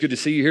Good to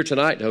see you here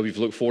tonight. I hope you've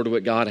looked forward to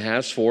what God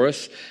has for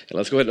us. And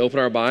let's go ahead and open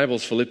our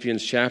Bibles,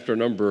 Philippians chapter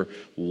number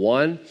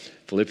 1.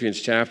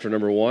 Philippians chapter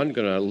number 1.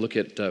 Going to look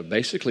at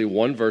basically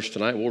one verse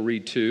tonight. We'll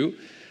read two.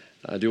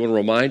 I do want to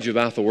remind you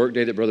about the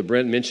workday that Brother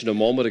Brent mentioned a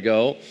moment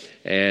ago.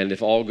 And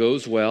if all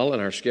goes well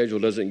and our schedule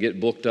doesn't get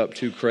booked up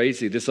too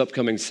crazy, this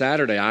upcoming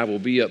Saturday I will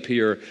be up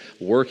here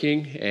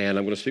working, and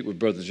I'm going to speak with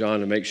Brother John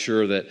to make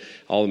sure that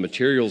all the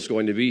material is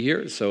going to be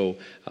here. So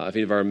if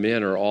any of our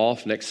men are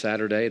off next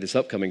Saturday, this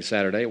upcoming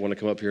Saturday, want to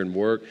come up here and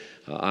work,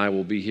 I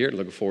will be here.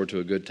 Looking forward to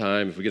a good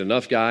time. If we get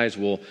enough guys,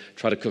 we'll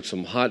try to cook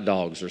some hot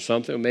dogs or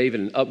something. We may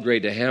even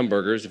upgrade to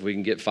hamburgers if we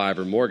can get 5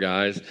 or more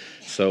guys.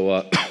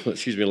 So,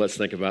 excuse me, let's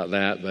think about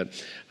that. But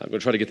I'm going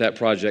to try to get that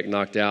project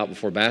knocked out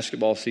before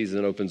basketball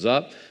season opens up.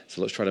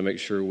 So let's try to make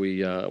sure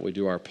we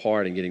do our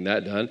part in getting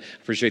that done.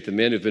 Appreciate the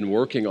men who've been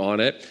working on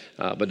it,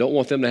 but don't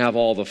want them to have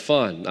all the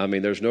fun. I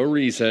mean, there's no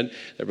reason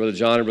that Brother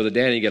John and Brother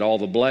Danny get all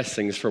the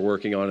blessings for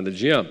working on in the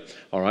gym.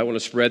 All right, I want to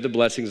spread the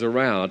blessings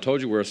around. I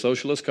told you we're a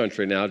socialist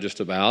country now,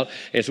 just about,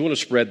 and so we want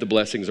to spread the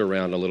blessings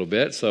around a little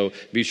bit. So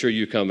be sure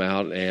you come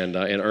out and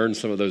earn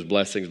some of those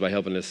blessings by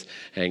helping us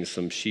hang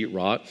some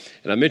sheetrock.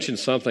 And I mentioned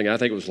something, I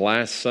think it was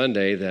last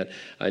Sunday, that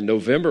in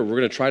November we're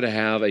going to try to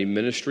have a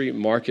ministry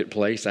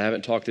marketplace. I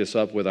haven't talked this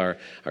up with our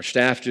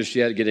staff just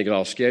yet, getting it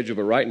all scheduled,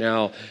 but right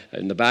now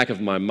in the back of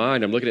my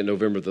mind, I'm looking at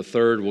November the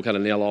 3rd. We'll kind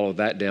of nail all of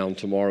that down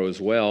tomorrow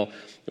as well.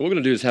 And what we're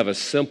going to do is have a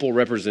simple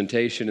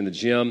representation in the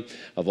gym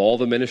of all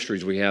the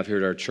ministries we have here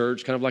at our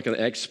church, kind of like an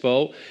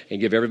expo,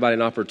 and give everybody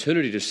an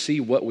opportunity to see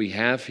what we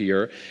have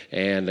here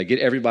and get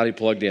everybody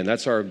plugged in.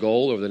 That's our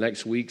goal over the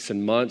next weeks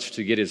and months,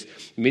 to get as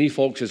many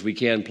folks as we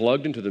can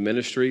plugged into the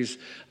ministries.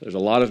 There's a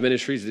lot of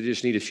ministries that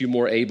just need a few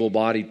more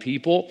able-bodied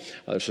people.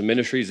 There's some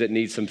ministries that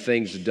need some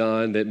things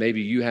done that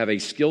maybe you have a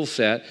skill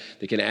set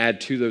that can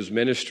add to those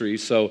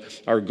ministries. So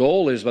our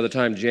goal is by the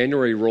time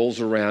January rolls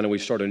around and we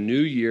start a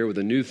new year with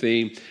a new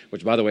theme,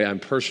 which by the way, I'm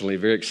personally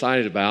very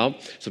excited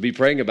about, so be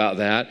praying about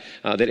that,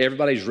 that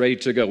everybody's ready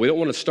to go. We don't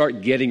want to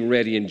start getting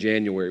ready in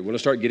January. We want to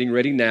start getting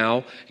ready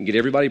now and get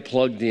everybody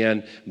plugged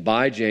in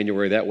by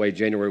January. That way,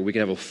 January, we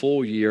can have a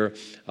full year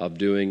of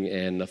doing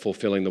and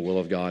fulfilling the will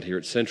of God here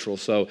at Central.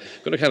 So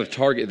I'm going to kind of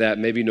target that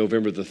maybe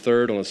November the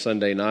 3rd on a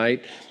Sunday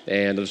night,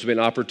 and this will be an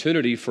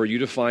opportunity for you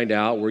to find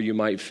out where you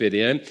might fit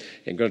in.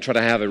 And going to try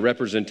to have a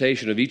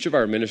representation of each of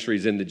our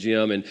ministries in the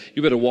gym, and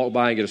you better walk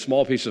by and get a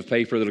small piece of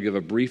paper that'll give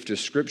a brief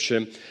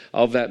description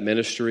of that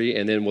ministry,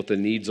 and then what the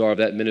needs are of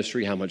that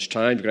ministry, how much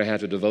time you're going to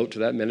have to devote to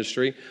that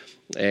ministry.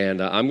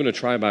 And I'm going to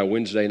try by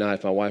Wednesday night,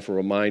 if my wife will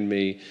remind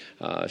me.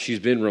 She's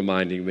been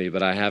reminding me,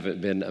 but I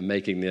haven't been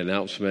making the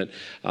announcement,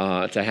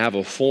 to have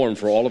a form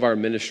for all of our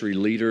ministry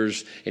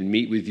leaders and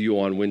meet with you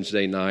on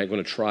Wednesday night. I'm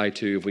going to try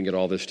to, if we can get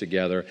all this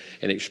together,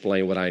 and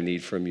explain what I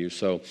need from you.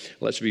 So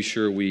let's be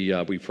sure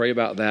we pray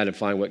about that and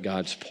find what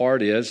God's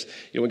part is.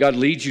 You know, when God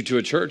leads you to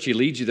a church, He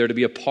leads you there to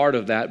be a part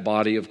of that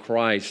body of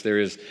Christ. There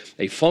is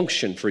a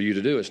function for you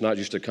to do. It's not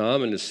just to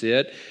come and to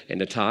sit and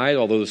to tithe,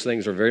 although those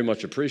things are very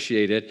much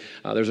appreciated.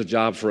 There's a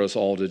job for us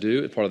all to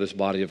do as part of this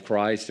body of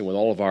Christ, and when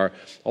all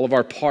of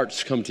our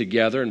parts come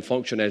together and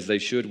function as they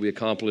should, we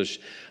accomplish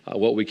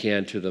what we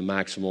can to the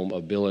maximum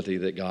ability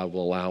that God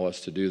will allow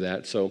us to do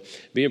that. So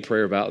be in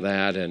prayer about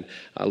that, and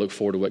I look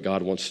forward to what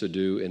God wants to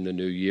do in the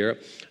new year.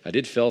 I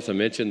did fail to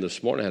mention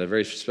this morning I had a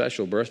very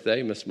special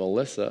birthday. Miss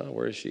Melissa,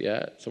 where is she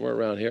at? Somewhere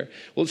around here.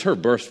 Well, it's her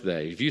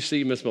birthday. If you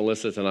see Miss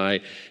Melissa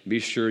tonight, be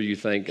sure you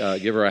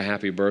give her a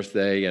happy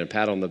birthday and a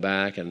pat on the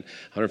back and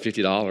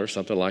 $150,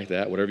 something like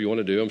that. Whatever you want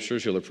to do, I'm sure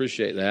she'll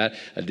appreciate that.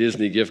 A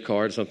Disney gift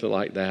card, something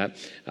like that.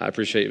 I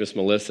appreciate Miss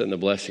Melissa and the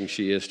blessing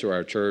she is to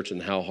our church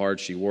and how hard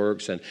she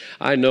works. And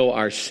I know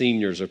our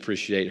seniors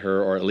appreciate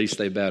her, or at least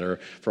they better,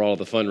 for all of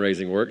the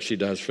fundraising work she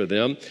does for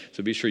them.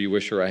 So be sure you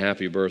wish her a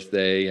happy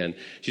birthday. And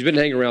she's been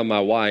hanging around my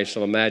wife, so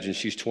I imagine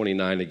she's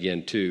 29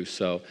 again too.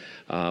 So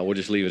we'll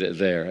just leave it at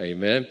there.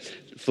 Amen.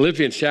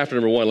 Philippians chapter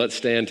number 1. Let's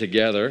stand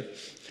together.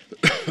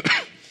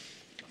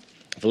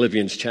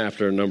 Philippians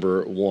chapter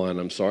number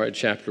 1.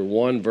 Chapter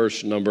 1,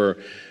 verse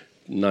number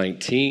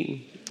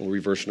 19. We'll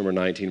read verse number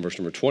 19, verse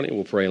number 20.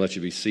 We'll pray and let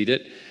you be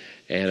seated.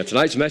 And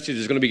tonight's message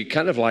is going to be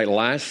kind of like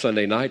last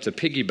Sunday night. It's a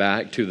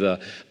piggyback to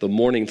the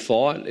morning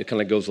thought. It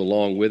kind of goes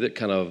along with it,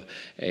 kind of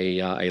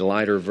a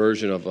lighter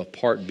version of a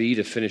part B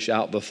to finish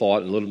out the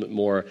thought, and a little bit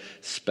more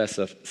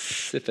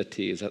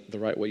specificity. Is that the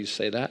right way you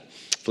say that?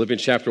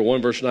 Philippians chapter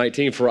 1, verse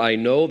 19. For I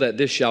know that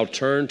this shall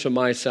turn to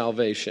my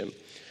salvation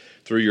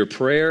through your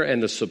prayer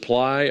and the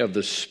supply of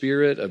the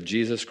Spirit of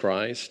Jesus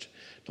Christ.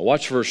 Now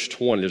watch verse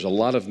 20. There's a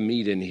lot of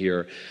meat in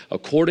here.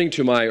 According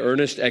to my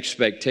earnest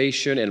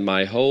expectation and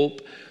my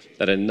hope,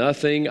 that in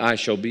nothing I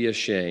shall be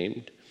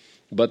ashamed,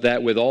 but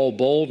that with all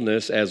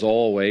boldness as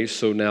always,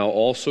 so now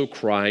also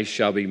Christ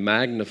shall be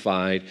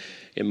magnified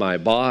in my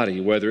body,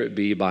 whether it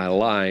be by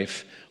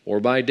life or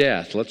by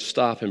death. Let's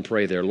stop and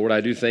pray there. Lord,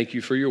 I do thank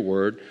you for your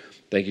word.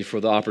 Thank you for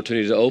the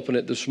opportunity to open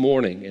it this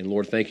morning. And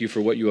Lord, thank you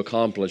for what you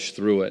accomplished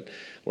through it.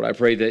 Lord, I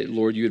pray that,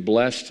 Lord, you would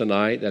bless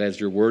tonight, that as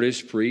your word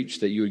is preached,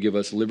 that you would give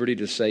us liberty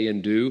to say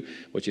and do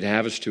what you'd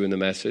have us to in the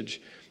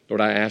message. Lord,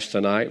 I ask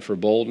tonight for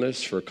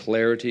boldness, for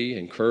clarity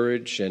and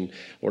courage. And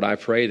Lord, I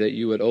pray that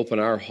you would open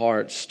our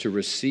hearts to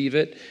receive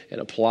it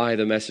and apply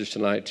the message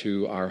tonight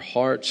to our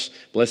hearts.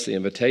 Bless the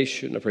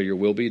invitation. I pray your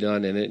will be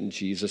done in it in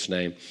Jesus'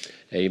 name.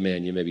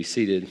 Amen. You may be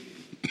seated.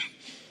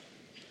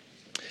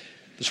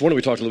 This morning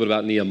we talked a little bit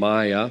about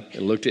Nehemiah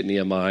and looked at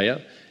Nehemiah.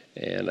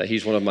 And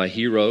he's one of my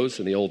heroes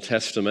in the Old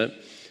Testament.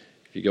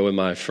 If you go in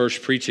my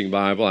first preaching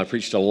Bible, I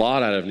preached a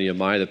lot out of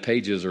Nehemiah. The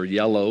pages are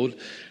yellowed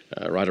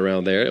right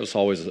around there. It was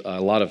always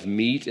a lot of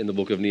meat in the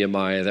book of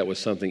Nehemiah. That was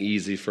something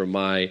easy for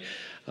my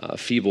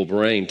feeble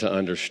brain to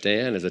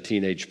understand as a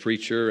teenage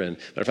preacher. And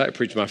matter of fact, I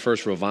preached my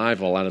first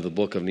revival out of the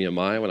book of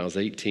Nehemiah when I was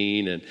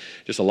 18, and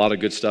just a lot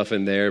of good stuff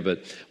in there.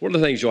 But one of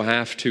the things you'll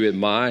have to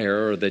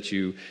admire, or that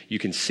you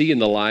can see in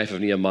the life of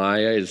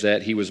Nehemiah, is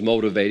that he was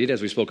motivated,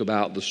 as we spoke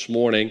about this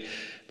morning.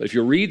 But if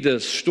you read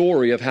the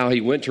story of how he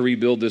went to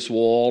rebuild this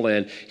wall,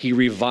 and he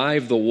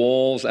revived the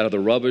walls out of the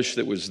rubbish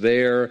that was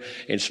there,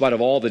 in spite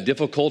of all the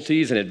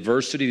difficulties and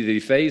adversity that he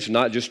faced,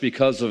 not just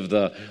because of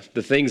the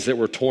things that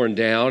were torn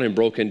down and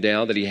broken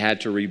down that he had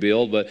to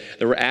rebuild, but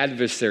there were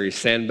adversaries,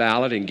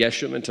 Sanballat and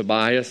Geshem and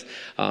Tobias,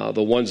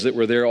 the ones that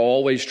were there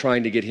always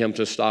trying to get him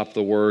to stop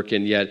the work.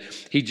 And yet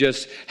he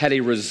just had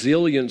a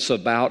resilience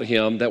about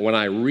him that when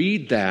I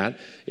read that,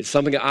 it's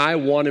something I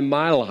want in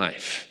my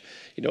life.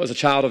 You know, as a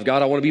child of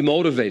God, I want to be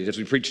motivated, as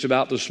we preached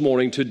about this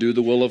morning, to do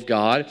the will of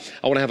God.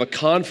 I want to have a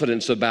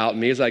confidence about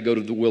me as I go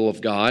to the will of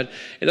God.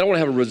 And I want to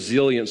have a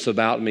resilience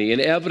about me.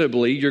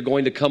 Inevitably, you're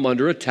going to come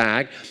under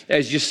attack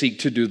as you seek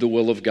to do the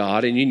will of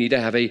God. And you need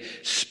to have a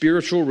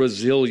spiritual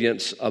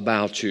resilience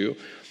about you.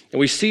 And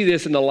we see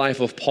this in the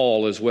life of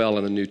Paul as well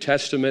in the New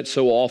Testament.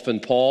 So often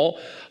Paul,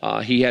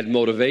 he had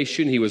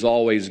motivation. He was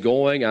always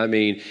going. I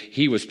mean,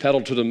 he was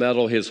pedal to the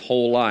metal his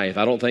whole life.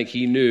 I don't think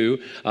he knew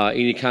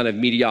any kind of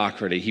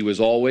mediocrity. He was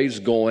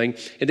always going.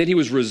 And then he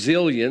was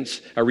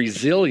resilient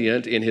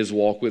in his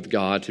walk with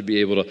God to be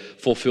able to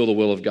fulfill the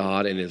will of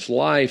God in his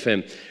life.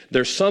 And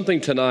there's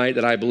something tonight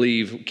that I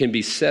believe can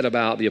be said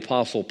about the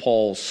Apostle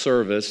Paul's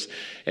service.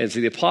 And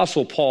see, the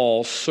Apostle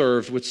Paul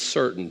served with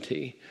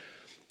certainty.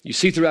 You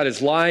see throughout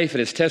his life and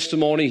his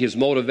testimony, his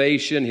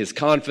motivation, his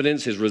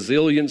confidence, his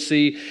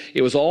resiliency,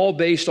 it was all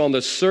based on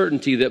the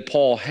certainty that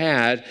Paul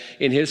had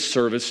in his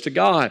service to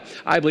God.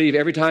 I believe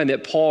every time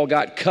that Paul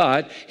got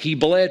cut, he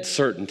bled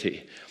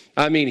certainty.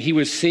 I mean, he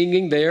was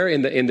singing there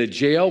in the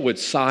jail with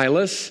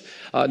Silas.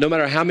 No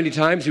matter how many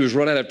times he was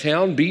run out of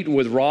town, beaten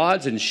with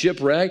rods and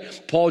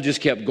shipwrecked, Paul just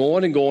kept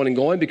going and going and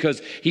going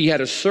because he had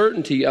a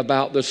certainty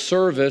about the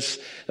service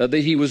that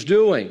he was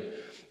doing.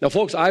 Now,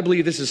 folks, I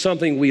believe this is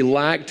something we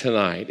lack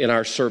tonight in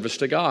our service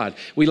to God.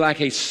 We lack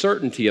a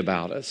certainty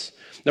about us.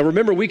 Now,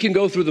 remember, we can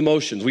go through the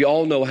motions. We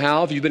all know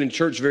how. If you've been in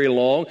church very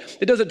long,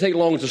 it doesn't take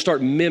long to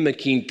start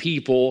mimicking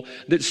people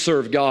that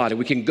serve God. And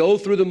we can go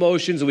through the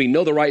motions, and we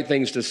know the right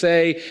things to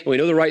say, and we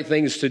know the right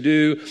things to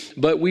do,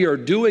 but we are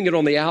doing it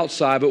on the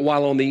outside, but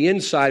while on the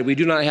inside, we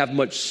do not have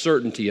much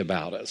certainty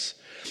about us.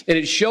 And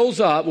it shows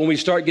up when we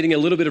start getting a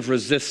little bit of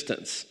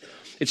resistance.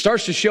 It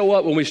starts to show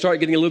up when we start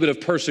getting a little bit of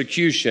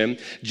persecution,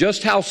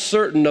 just how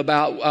certain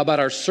about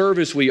our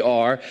service we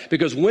are,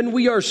 because when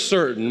we are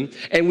certain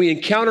and we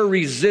encounter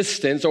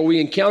resistance or we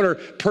encounter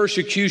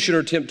persecution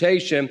or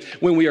temptation,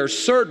 when we are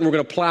certain, we're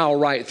going to plow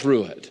right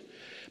through it.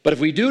 But if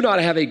we do not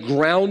have a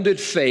grounded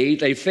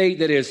faith, a faith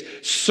that is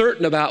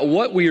certain about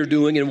what we are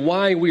doing and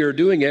why we are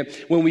doing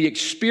it, when we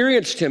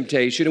experience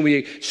temptation and we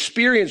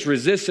experience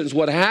resistance,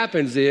 what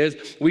happens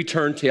is we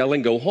turn tail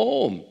and go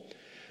home.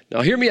 Now,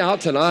 hear me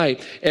out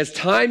tonight. As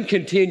time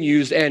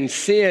continues and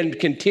sin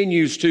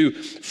continues to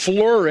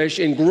flourish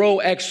and grow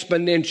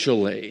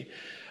exponentially,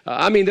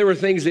 there were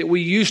things that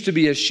we used to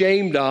be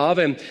ashamed of,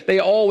 and they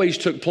always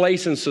took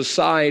place in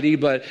society,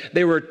 but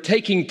they were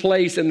taking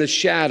place in the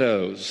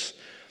shadows,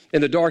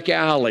 in the dark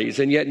alleys,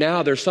 and yet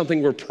now there's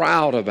something we're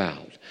proud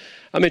about.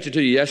 I mentioned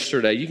to you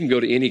yesterday, you can go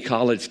to any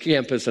college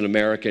campus in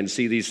America and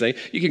see these things.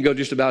 You can go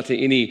just about to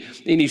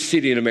any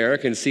city in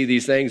America and see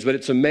these things. But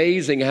it's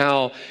amazing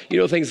how,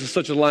 things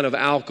such as a line of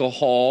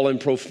alcohol and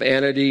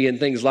profanity and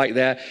things like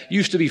that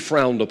used to be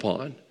frowned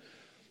upon.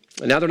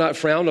 And now they're not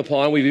frowned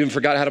upon. We've even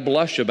forgot how to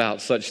blush about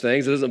such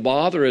things. It doesn't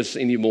bother us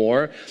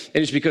anymore.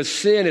 And it's because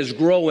sin is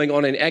growing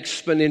on an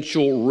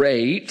exponential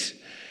rate.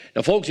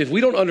 Now, folks, if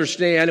we don't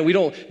understand and we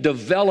don't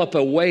develop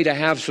a way to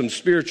have some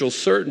spiritual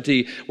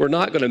certainty, we're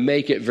not going to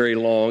make it very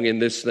long in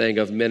this thing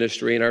of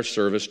ministry and our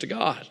service to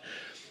God.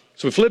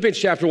 So in Philippians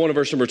chapter 1 and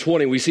verse number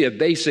 20, we see a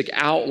basic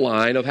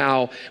outline of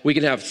how we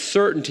can have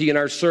certainty in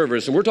our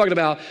service. And we're talking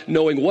about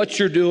knowing what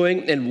you're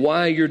doing and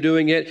why you're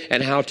doing it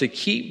and how to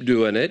keep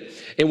doing it.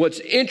 And what's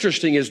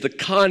interesting is the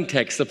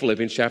context of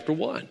Philippians chapter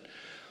 1.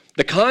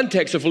 The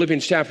context of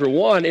Philippians chapter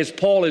 1 is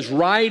Paul is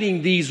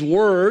writing these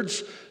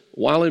words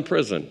while in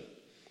prison.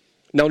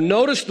 Now,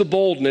 notice the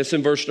boldness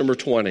in verse number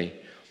 20.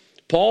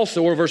 Paul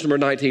said, or verse number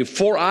 19,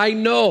 for I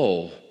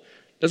know,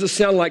 doesn't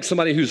sound like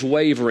somebody who's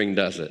wavering,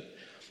 does it?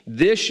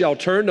 This shall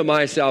turn to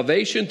my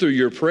salvation through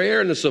your prayer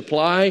and the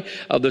supply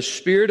of the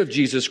Spirit of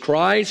Jesus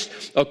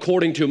Christ,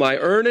 according to my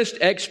earnest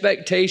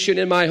expectation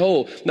and my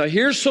hope. Now,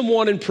 here's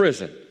someone in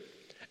prison.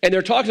 And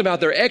they're talking about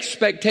their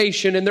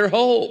expectation and their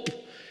hope.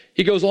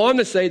 He goes on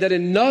to say that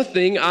in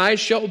nothing I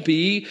shall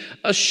be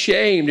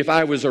ashamed. If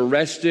I was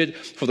arrested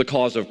for the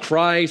cause of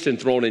Christ and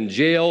thrown in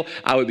jail,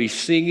 I would be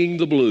singing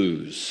the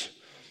blues.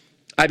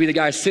 I'd be the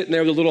guy sitting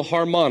there with a little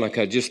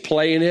harmonica, just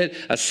playing it,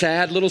 a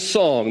sad little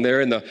song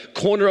there in the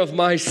corner of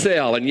my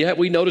cell. And yet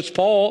we notice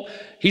Paul,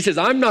 he says,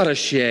 I'm not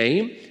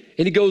ashamed.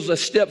 And he goes a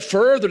step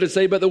further to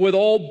say, but with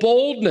all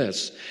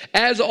boldness,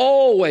 as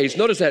always.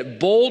 Notice that,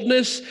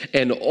 boldness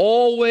and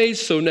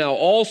always. So now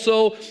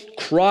also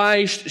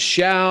Christ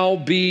shall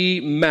be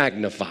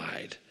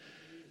magnified.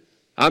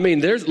 I mean,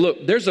 there's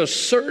a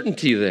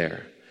certainty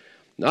there.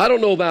 Now, I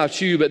don't know about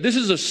you, but this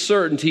is a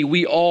certainty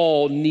we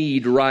all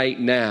need right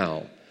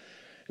now.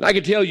 And I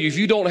can tell you, if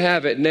you don't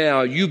have it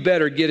now, you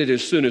better get it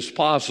as soon as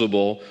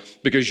possible,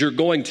 because you're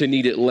going to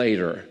need it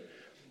later.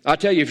 I'll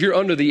tell you, if you're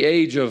under the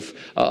age of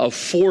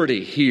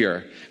 40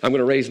 here, I'm going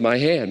to raise my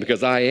hand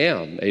because I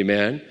am,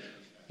 amen.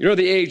 You're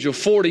under the age of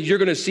 40, you're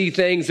going to see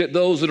things that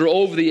those that are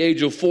over the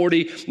age of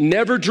 40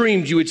 never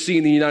dreamed you would see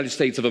in the United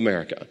States of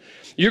America.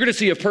 You're going to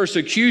see a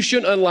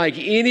persecution unlike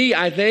any,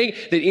 I think,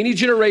 that any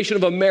generation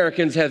of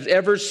Americans have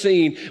ever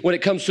seen when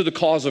it comes to the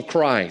cause of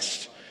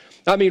Christ.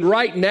 I mean,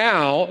 right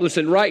now,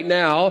 listen, right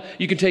now,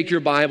 you can take your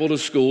Bible to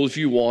school if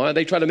you want.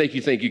 They try to make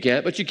you think you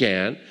can't, but you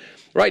can.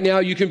 Right now,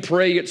 you can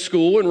pray at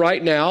school, and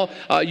right now,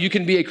 you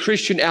can be a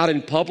Christian out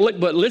in public.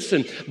 But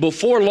listen,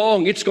 before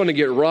long, it's going to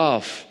get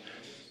rough.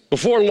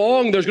 Before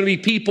long, there's going to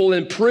be people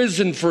in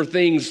prison for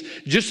things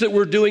just that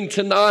we're doing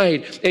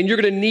tonight. And you're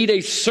going to need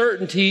a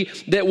certainty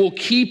that will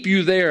keep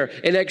you there,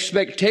 an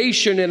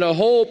expectation and a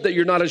hope that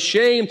you're not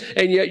ashamed,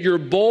 and yet you're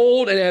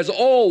bold. And as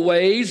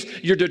always,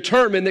 you're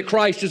determined that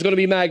Christ is going to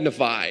be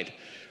magnified.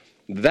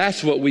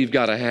 That's what we've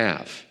got to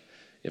have.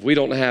 If we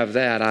don't have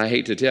that, I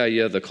hate to tell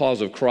you, the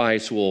cause of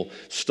Christ will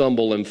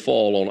stumble and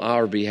fall on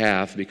our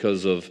behalf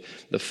because of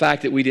the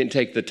fact that we didn't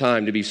take the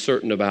time to be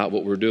certain about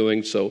what we're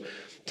doing. So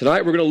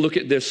tonight we're going to look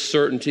at this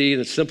certainty,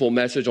 the simple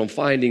message on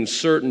finding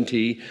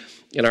certainty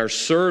in our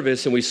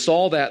service. And we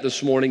saw that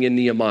this morning in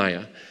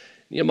Nehemiah.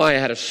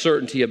 Nehemiah had a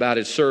certainty about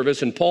his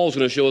service, and Paul's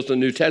going to show us in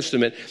the New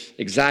Testament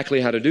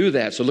exactly how to do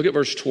that. So look at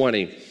verse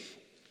 20.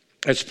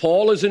 As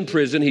Paul is in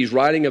prison, he's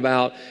writing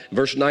about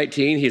verse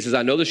 19. He says,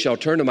 I know this shall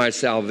turn to my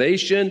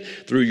salvation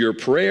through your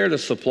prayer, the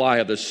supply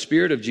of the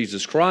Spirit of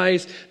Jesus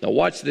Christ. Now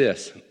watch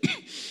this.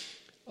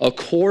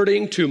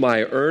 According to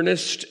my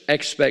earnest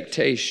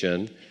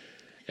expectation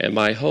and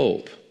my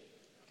hope.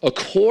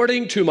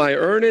 According to my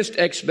earnest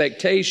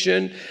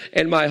expectation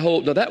and my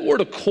hope. Now that word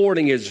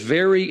according is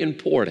very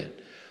important.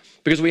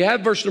 Because we have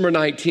verse number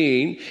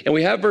 19 and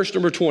we have verse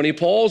number 20.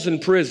 Paul's in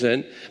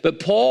prison, but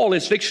Paul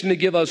is fixing to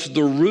give us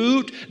the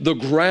root, the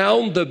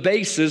ground, the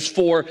basis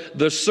for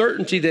the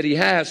certainty that he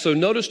has. So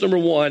notice number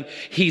one,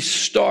 he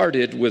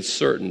started with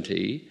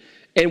certainty.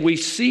 And we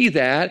see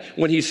that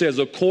when he says,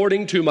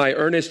 according to my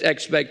earnest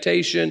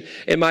expectation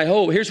and my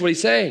hope. Here's what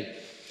he's saying.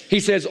 He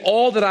says,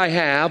 all that I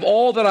have,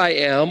 all that I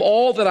am,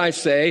 all that I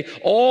say,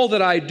 all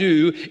that I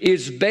do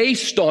is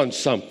based on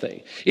something.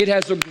 It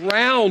has a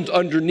ground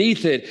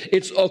underneath it.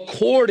 It's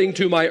according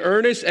to my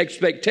earnest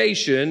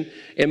expectation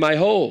and my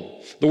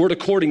hope. The word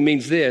according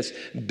means this,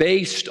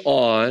 based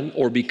on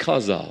or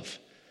because of.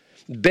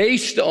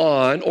 Based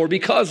on or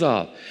because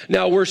of.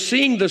 Now we're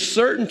seeing the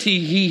certainty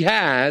he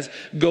has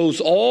goes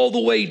all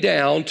the way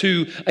down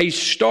to a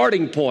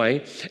starting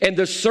point, and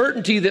the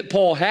certainty that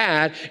Paul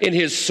had in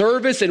his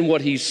service and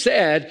what he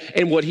said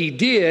and what he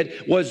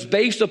did was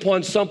based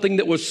upon something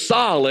that was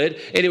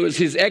solid, and it was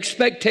his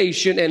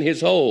expectation and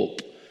his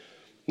hope.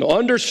 Now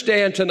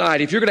understand tonight,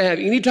 if you're going to have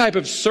any type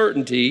of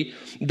certainty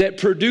that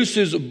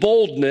produces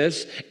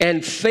boldness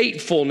and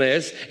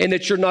faithfulness, and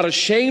that you're not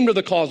ashamed of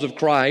the cause of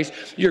Christ,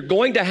 you're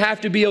going to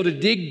have to be able to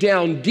dig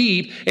down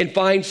deep and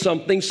find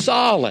something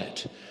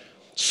solid.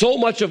 So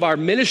much of our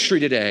ministry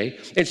today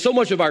and so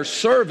much of our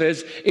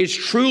service is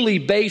truly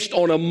based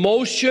on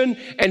emotion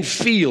and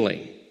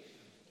feeling.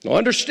 Now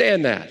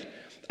understand that.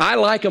 I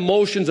like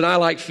emotions and I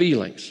like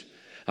feelings.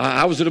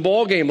 I was at a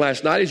ball game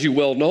last night, as you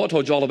well know. I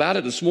told you all about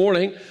it this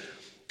morning.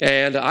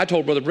 And I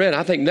told Brother Brent,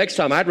 I think next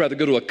time I'd rather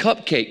go to a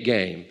cupcake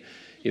game.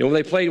 You know, when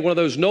they played one of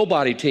those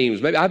nobody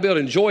teams, maybe I'd be able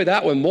to enjoy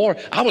that one more.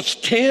 I was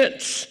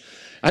tense.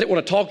 I didn't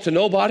want to talk to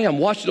nobody. I'm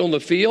watching on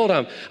the field.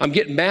 I'm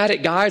getting mad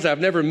at guys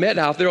I've never met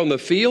out there on the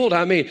field.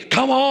 I mean,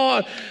 come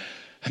on.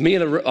 Me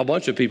and a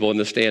bunch of people in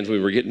the stands, we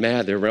were getting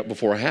mad there right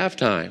before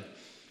halftime.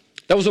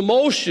 That was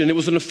emotion. It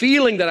was a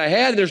feeling that I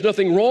had, and there's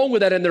nothing wrong with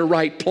that in their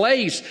right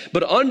place.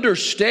 But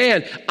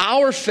understand,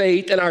 our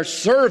faith and our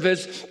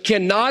service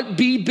cannot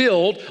be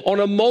built on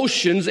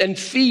emotions and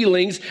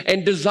feelings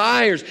and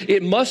desires.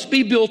 It must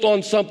be built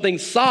on something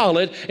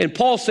solid. And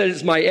Paul said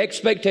it's my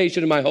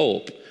expectation and my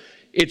hope.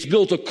 It's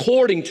built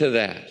according to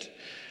that.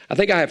 I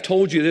think I have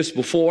told you this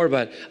before,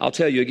 but I'll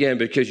tell you again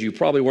because you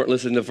probably weren't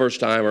listening the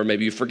first time, or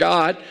maybe you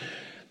forgot.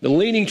 The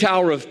Leaning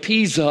Tower of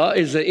Pisa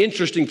is an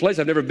interesting place.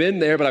 I've never been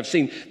there, but I've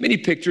seen many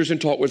pictures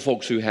and talked with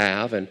folks who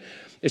have. And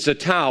It's a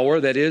tower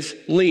that is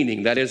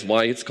leaning. That is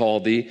why it's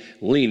called the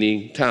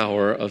Leaning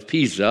Tower of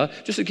Pisa.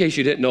 Just in case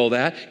you didn't know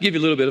that, give you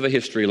a little bit of a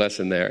history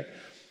lesson there.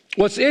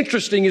 What's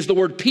interesting is the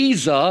word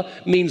Pisa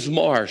means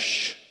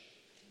marsh.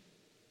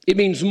 It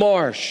means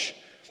marsh.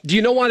 Do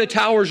you know why the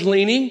tower is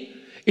leaning?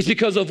 It's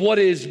because of what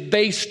it is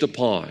based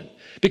upon,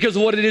 because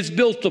of what it is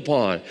built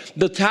upon.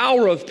 The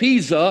Tower of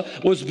Pisa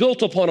was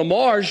built upon a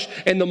marsh,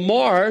 and the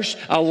marsh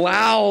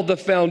allowed the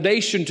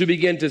foundation to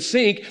begin to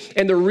sink.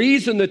 And the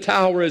reason the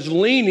tower is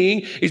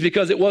leaning is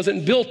because it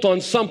wasn't built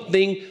on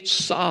something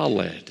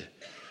solid.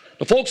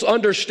 Now, folks,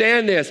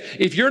 understand this.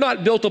 If you're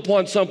not built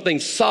upon something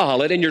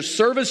solid and your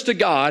service to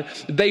God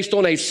based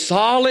on a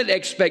solid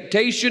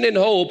expectation and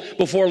hope,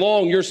 before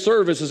long your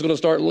service is going to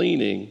start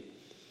leaning.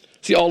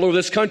 See, all over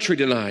this country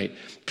tonight,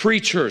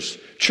 preachers,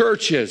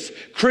 churches,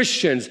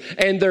 Christians,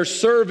 and their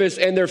service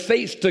and their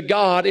faith to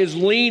God is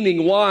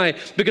leaning. Why?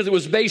 Because it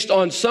was based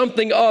on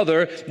something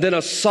other than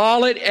a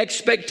solid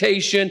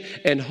expectation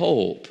and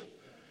hope.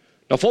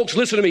 Now, folks,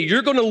 listen to me.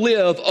 You're going to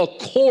live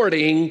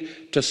according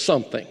to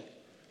something.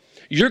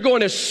 You're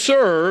going to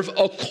serve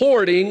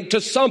according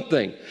to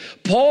something.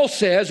 Paul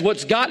says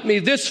what's got me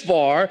this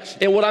far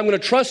and what I'm going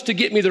to trust to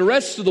get me the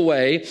rest of the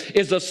way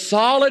is a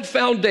solid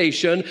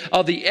foundation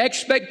of the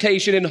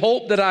expectation and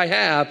hope that I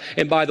have.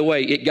 And by the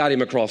way, it got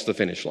him across the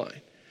finish line.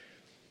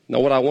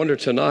 Now, what I wonder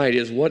tonight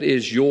is, what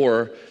is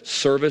your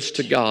service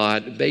to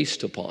God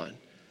based upon?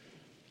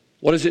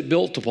 What is it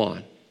built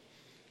upon?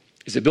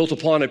 Is it built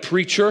upon a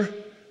preacher?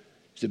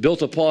 Is it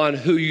built upon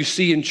who you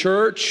see in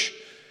church?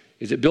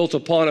 Is it built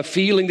upon a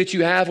feeling that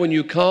you have when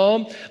you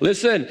come?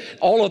 Listen,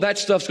 all of that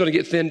stuff's going to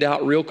get thinned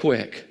out real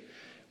quick.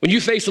 When you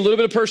face a little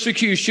bit of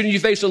persecution, you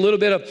face a little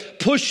bit of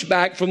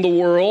pushback from the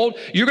world,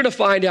 you're going to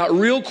find out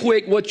real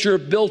quick what you're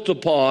built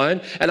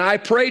upon. And I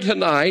pray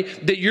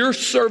tonight that your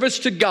service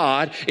to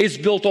God is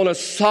built on a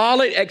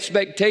solid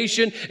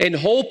expectation and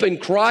hope in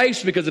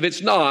Christ, because if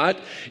it's not,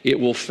 it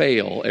will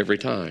fail every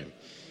time.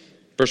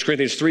 1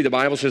 Corinthians 3, the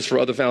Bible says, "For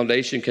other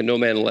foundation can no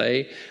man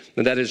lay,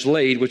 and that is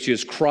laid, which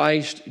is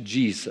Christ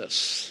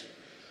Jesus."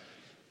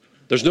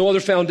 There's no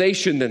other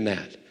foundation than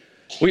that.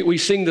 We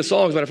sing the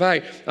songs. As a matter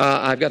of fact,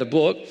 I've got a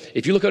book.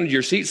 If you look under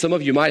your seat, some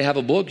of you might have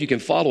a book. You can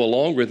follow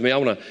along with me. I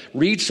want to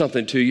read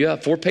something to you.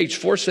 For page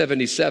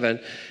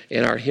 477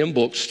 in our hymn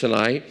books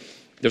tonight,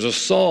 there's a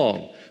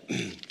song.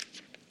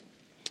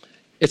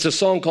 It's a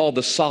song called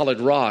 "The Solid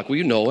Rock." Well,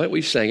 you know it.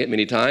 We've sang it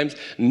many times.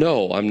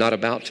 No, I'm not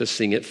about to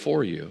sing it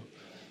for you.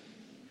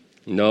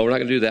 No, we're not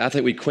going to do that. I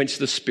think we quench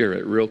the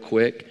spirit real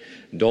quick.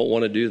 Don't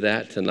want to do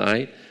that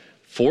tonight.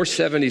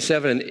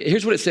 477,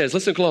 here's what it says.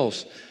 Listen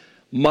close.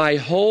 "My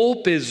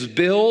hope is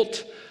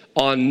built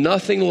on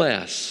nothing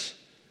less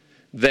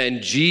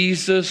than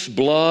Jesus'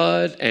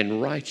 blood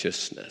and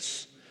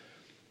righteousness."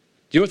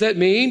 Do you know what that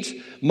means?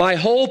 My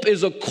hope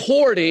is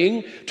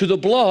according to the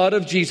blood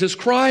of Jesus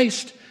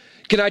Christ.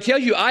 Can I tell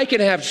you, I can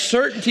have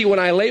certainty when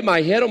I lay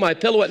my head on my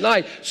pillow at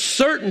night.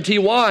 Certainty,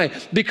 why?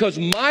 Because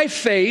my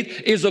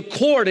faith is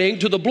according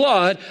to the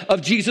blood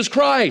of Jesus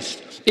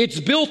Christ.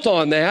 It's built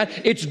on that.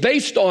 It's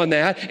based on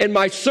that. And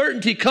my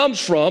certainty comes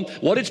from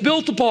what it's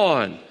built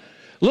upon.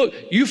 Look,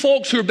 you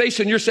folks who are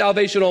basing your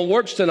salvation on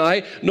works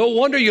tonight, no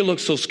wonder you look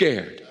so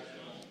scared.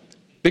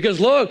 Because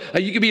look,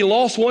 you could be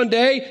lost one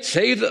day,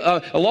 saved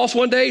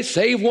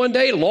one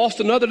day,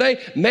 lost another day.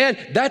 Man,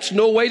 that's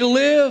no way to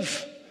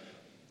live.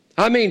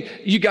 I mean,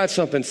 you got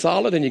something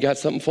solid and you got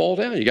something fall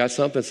down. You got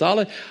something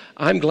solid.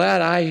 I'm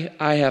glad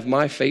I have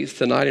my faith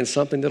tonight in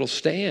something that'll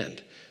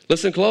stand.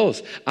 Listen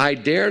close. "I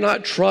dare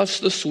not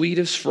trust the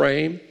sweetest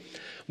frame,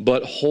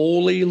 but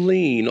wholly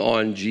lean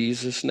on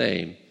Jesus'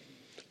 name.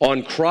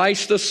 On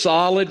Christ the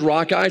solid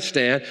rock I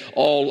stand.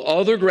 All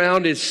other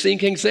ground is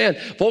sinking sand."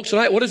 Folks,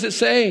 tonight, what is it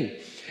saying?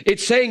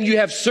 It's saying you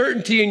have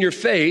certainty in your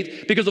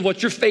faith because of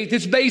what your faith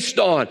is based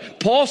on.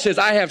 Paul says,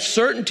 I have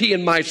certainty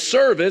in my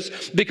service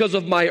because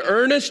of my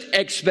earnest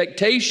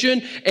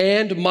expectation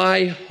and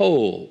my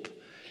hope.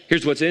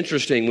 Here's what's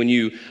interesting. When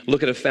you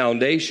look at a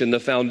foundation, the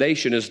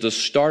foundation is the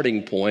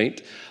starting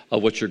point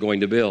of what you're going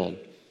to build.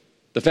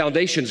 The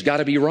foundation's got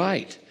to be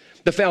right.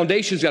 The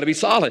foundation's got to be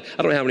solid.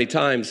 I don't know how many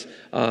times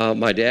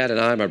my dad and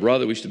I, my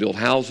brother, we used to build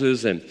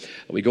houses, and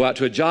we go out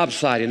to a job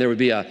site, and there would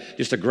be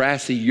just a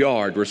grassy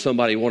yard where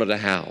somebody wanted a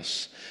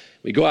house.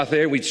 We'd go out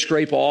there, we'd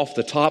scrape off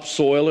the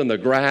topsoil and the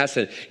grass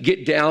and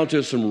get down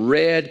to some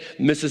red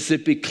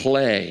Mississippi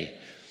clay.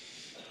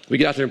 We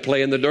get out there and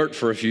play in the dirt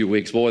for a few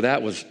weeks. Boy,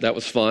 that was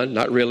fun.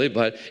 Not really,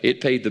 but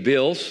it paid the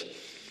bills.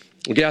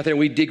 We get out there and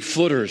we'd dig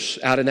footers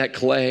out in that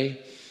clay.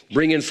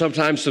 Bring in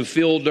sometimes some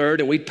field dirt,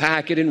 and we'd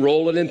pack it and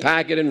roll it and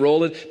pack it and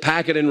roll it,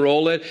 pack it and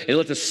roll it, and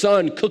let the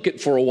sun cook it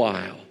for a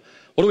while.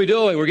 What are we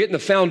doing? We're getting the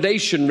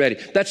foundation ready.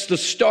 That's the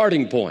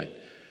starting point.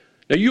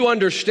 Now, you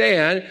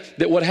understand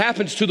that what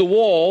happens to the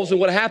walls and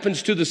what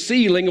happens to the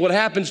ceiling and what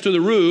happens to the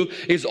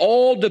roof is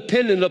all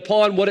dependent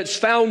upon what it's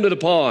founded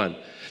upon.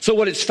 So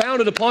what it's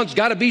founded upon's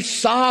got to be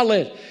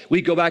solid.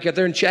 We go back out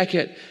there and check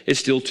it. It's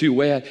still too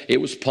wet.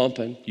 It was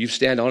pumping. You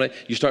stand on it.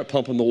 You start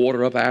pumping the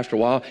water up after a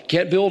while.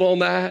 Can't build on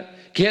that.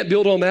 Can't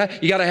build on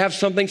that. You got to have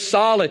something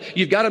solid.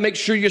 You've got to make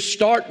sure you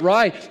start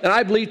right. And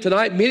I believe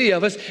tonight many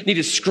of us need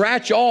to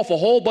scratch off a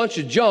whole bunch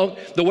of junk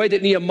the way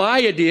that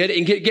Nehemiah did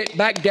and get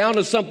back down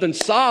to something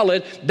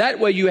solid. That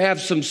way you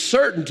have some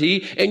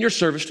certainty in your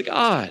service to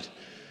God.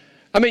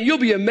 I mean, you'll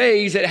be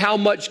amazed at how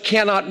much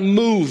cannot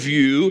move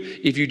you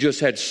if you just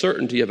had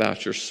certainty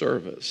about your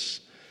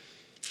service.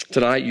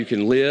 Tonight you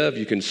can live,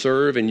 you can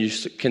serve, and you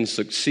can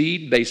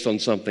succeed based on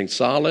something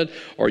solid,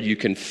 or you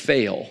can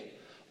fail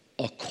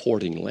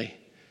accordingly.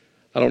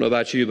 I don't know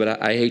about you,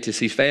 but I hate to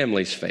see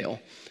families fail.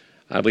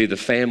 I believe the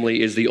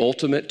family is the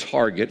ultimate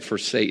target for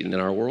Satan in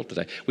our world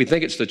today. We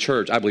think it's the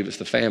church. I believe it's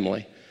the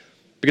family.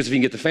 Because if he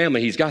can get the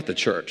family, he's got the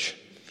church.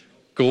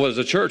 Because what is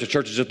the church? A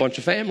church is just a bunch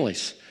of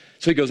families.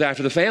 So he goes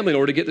after the family in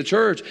order to get the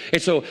church.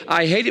 And so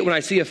I hate it when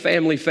I see a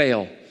family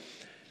fail.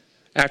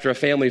 After a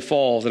family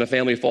falls and a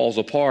family falls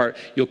apart,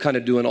 you'll kind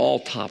of do an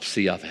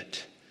autopsy of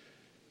it.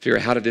 Figure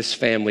out, how did this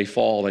family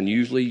fall? And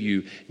usually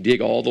you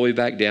dig all the way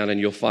back down and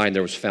you'll find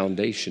there was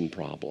foundation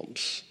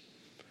problems.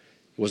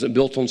 It wasn't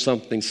built on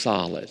something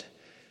solid.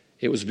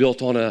 It was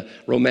built on a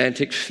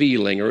romantic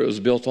feeling, or it was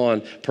built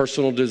on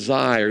personal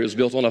desire. It was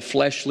built on a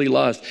fleshly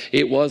lust.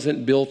 It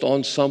wasn't built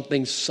on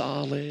something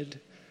solid.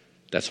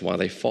 That's why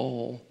they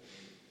fall.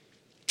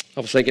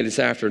 I was thinking this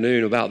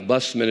afternoon about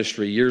bus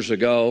ministry years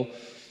ago.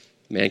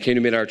 A man came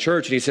to me at our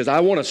church and he says, I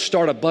want to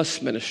start a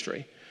bus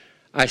ministry.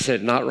 I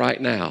said, not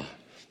right now.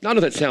 Now, I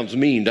know that sounds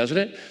mean, doesn't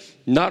it?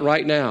 Not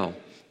right now.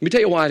 Let me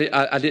tell you why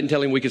I didn't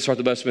tell him we could start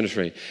the bus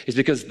ministry. It's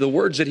because the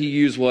words that he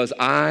used was,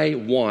 I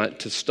want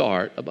to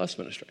start a bus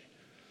ministry.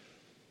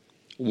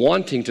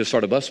 Wanting to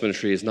start a bus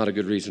ministry is not a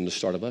good reason to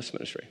start a bus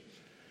ministry.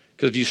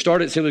 Because if you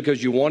start it simply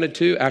because you wanted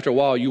to, after a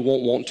while you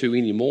won't want to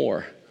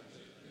anymore.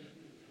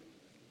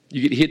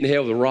 You get hit in the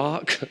head with a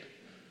rock,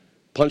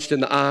 punched in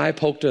the eye,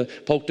 poked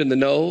in the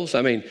nose.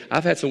 I mean,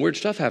 I've had some weird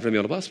stuff happen to me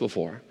on a bus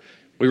before.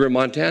 We were in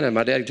Montana, and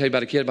my dad could tell you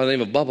about a kid by the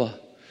name of Bubba.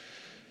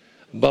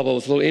 Bubba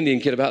was a little Indian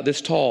kid about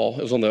this tall.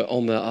 It was on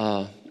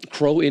the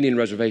Crow Indian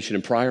Reservation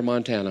in Pryor,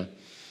 Montana.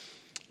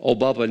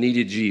 Old Bubba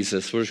needed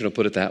Jesus. We're just going to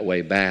put it that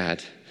way,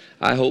 bad.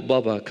 I hope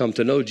Bubba come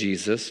to know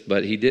Jesus,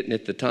 but he didn't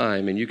at the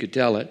time, and you could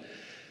tell it.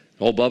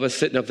 Old Bubba's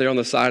sitting up there on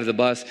the side of the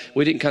bus.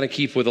 We didn't kind of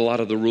keep with a lot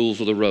of the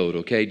rules of the road,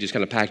 okay? Just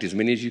kind of packed as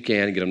many as you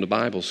can and get them to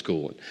Bible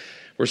school. And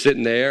we're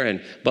sitting there,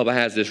 and Bubba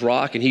has this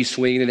rock, and he's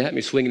swinging it at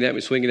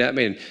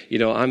me. And, you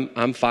know, I'm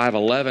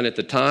 5'11" at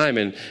the time,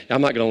 and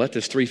I'm not going to let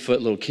this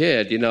 3-foot little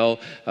kid,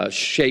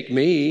 shake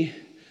me.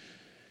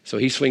 So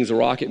he swings the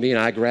rock at me, and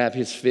I grab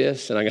his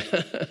fist, and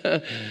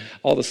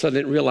all of a sudden I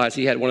didn't realize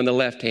he had one in the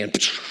left hand.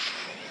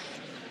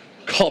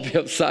 Called me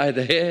upside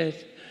the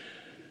head.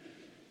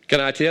 Can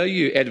I tell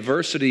you,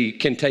 adversity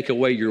can take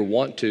away your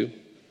want to.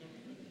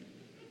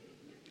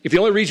 If the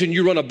only reason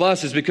you run a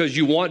bus is because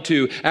you want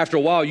to, after a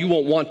while you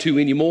won't want to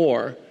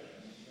anymore.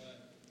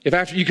 If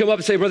after you come up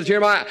and say, Brother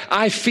Jeremiah,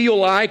 I feel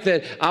like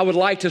that I would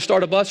like to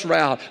start a bus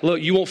route.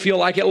 Look, you won't feel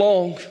like it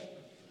long.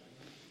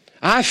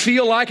 I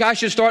feel like I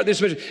should start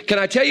this mission. Can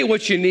I tell you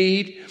what you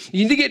need?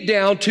 You need to get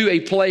down to a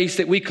place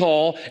that we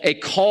call a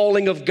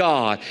calling of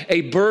God,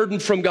 a burden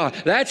from God.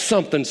 That's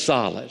something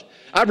solid.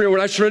 I remember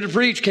when I started to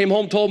preach, came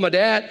home, told my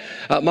dad,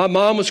 my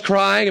mom was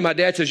crying, and my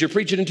dad says, you're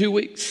preaching in 2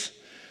 weeks.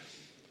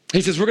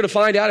 He says, we're going to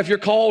find out if you're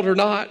called or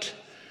not.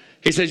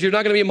 He says, you're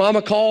not going to be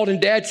mama called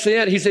and dad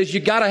sent. He says,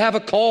 you got to have a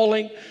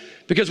calling.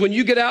 Because when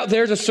you get out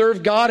there to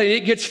serve God and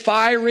it gets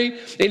fiery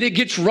and it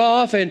gets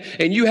rough and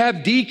you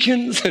have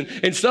deacons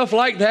and stuff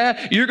like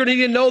that, you're going to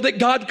need to know that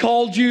God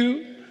called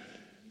you,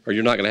 or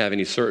you're not going to have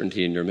any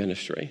certainty in your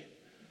ministry.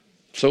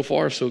 So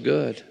far, so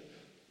good.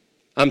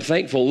 I'm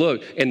thankful,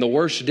 look, in the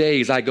worst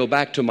days, I go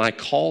back to my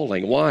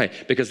calling. Why?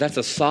 Because that's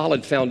a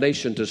solid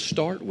foundation to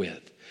start with.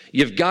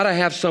 You've got to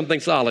have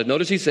something solid.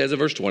 Notice he says in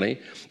verse 20,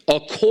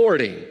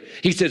 according.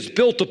 He says,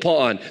 built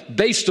upon,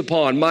 based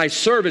upon. My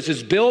service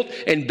is built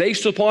and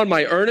based upon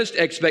my earnest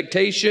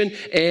expectation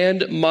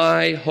and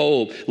my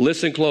hope.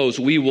 Listen close.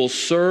 We will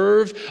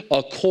serve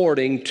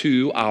according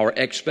to our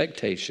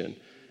expectation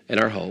and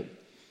our hope.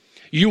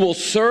 You will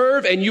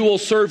serve, and you will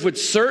serve with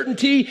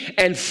certainty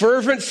and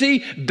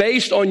fervency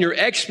based on your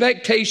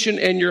expectation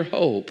and your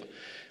hope.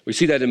 We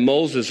see that in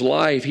Moses'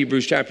 life.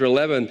 Hebrews chapter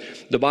 11,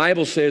 the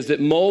Bible says that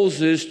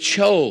Moses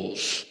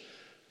chose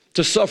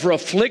to suffer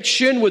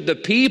affliction with the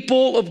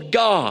people of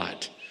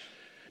God.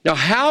 Now,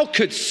 how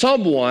could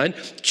someone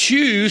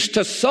choose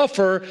to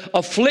suffer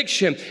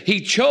affliction?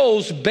 He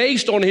chose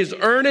based on his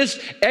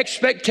earnest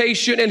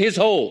expectation and his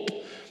hope.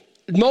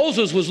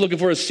 Moses was looking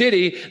for a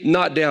city,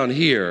 not down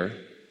here.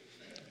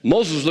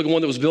 Moses was looking for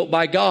one that was built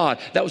by God.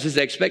 That was his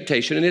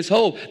expectation and his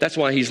hope. That's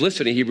why he's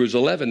listed in Hebrews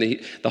 11,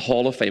 the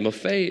Hall of Fame of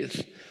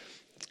Faith.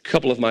 A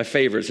couple of my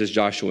favorites is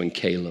Joshua and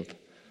Caleb.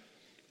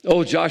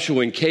 Oh, Joshua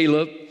and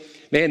Caleb.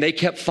 Man, they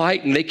kept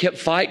fighting, they kept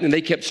fighting, and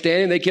they kept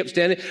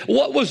standing.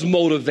 What was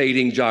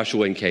motivating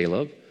Joshua and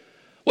Caleb?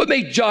 What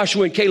made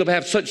Joshua and Caleb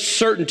have such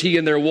certainty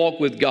in their walk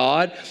with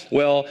God?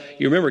 Well,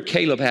 you remember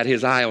Caleb had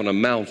his eye on a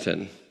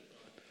mountain.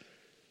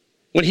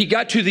 When he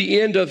got to the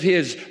end of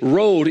his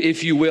road,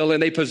 if you will,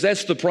 and they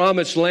possessed the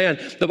promised land,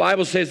 the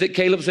Bible says that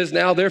Caleb says,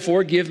 now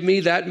therefore give me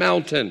that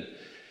mountain.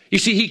 You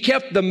see, he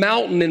kept the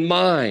mountain in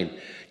mind.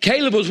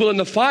 Caleb was willing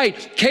to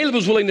fight. Caleb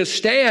was willing to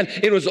stand.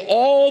 It was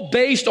all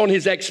based on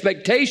his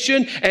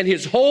expectation and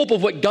his hope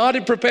of what God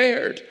had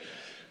prepared.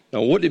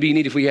 Now, what would it be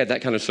neat if we had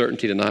that kind of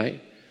certainty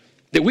tonight?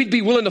 That we'd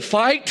be willing to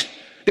fight,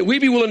 that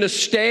we'd be willing to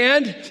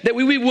stand, that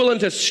we'd be willing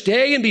to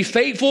stay and be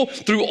faithful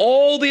through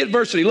all the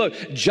adversity.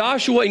 Look,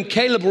 Joshua and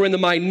Caleb were in the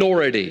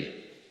minority.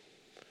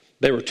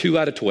 They were 2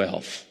 out of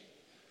 12.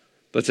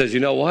 But says, you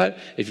know what?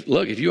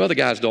 If you other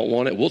guys don't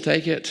want it, we'll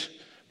take it.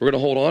 We're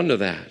going to hold on to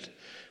that.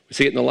 We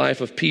see it in the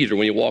life of Peter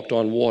when he walked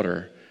on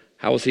water.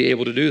 How was he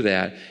able to do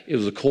that? It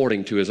was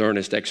according to his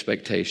earnest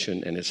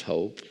expectation and his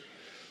hope.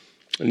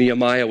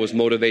 Nehemiah was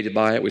motivated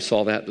by it. We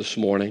saw that this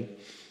morning.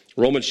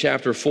 Romans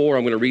chapter 4,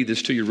 I'm going to read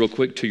this to you real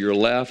quick to your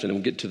left, and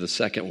we'll get to the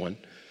second one.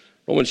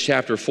 Romans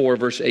chapter 4,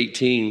 verse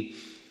 18.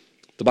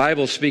 The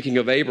Bible, speaking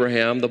of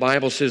Abraham, the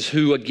Bible says,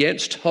 who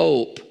against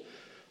hope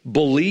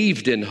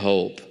believed in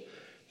hope,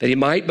 that he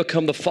might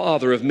become the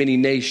father of many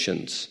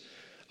nations.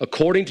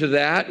 According to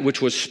that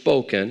which was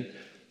spoken,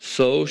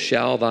 so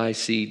shall thy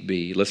seed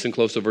be. Listen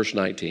close to verse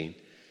 19.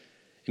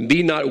 And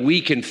be not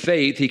weak in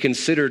faith, he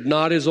considered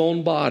not his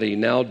own body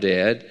now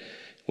dead,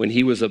 when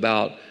he was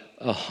about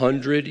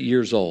 100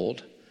 years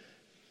old,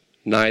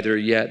 neither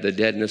yet the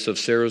deadness of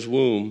Sarah's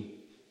womb.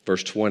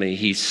 Verse 20,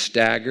 he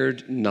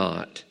staggered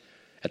not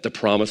at the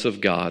promise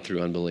of God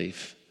through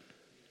unbelief.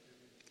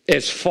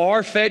 As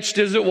far-fetched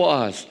as it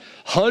was,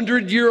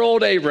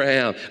 100-year-old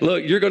Abraham,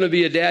 look, you're going to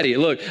be a daddy.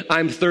 Look,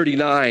 I'm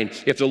 39.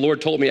 If the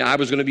Lord told me I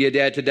was going to be a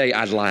dad today,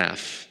 I'd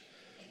laugh.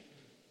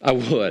 I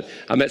would.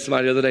 I met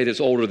somebody the other day that's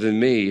older than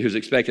me who's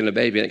expecting a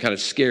baby, and it kind of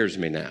scares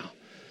me now.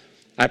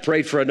 I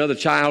prayed for another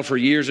child for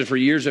years and for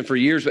years and for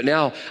years, but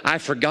now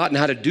I've forgotten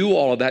how to do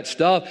all of that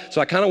stuff,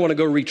 so I kind of want to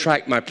go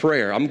retract my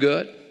prayer. I'm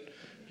good.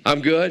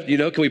 You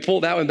know, can we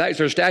pull that one back? Is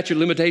there a statute of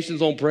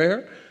limitations on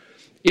prayer?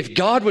 If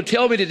God would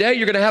tell me today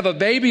you're going to have a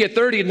baby at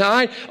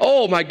 39,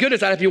 oh my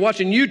goodness, I'd have to be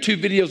watching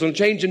YouTube videos on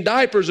changing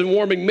diapers and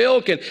warming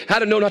milk and how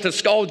to know not to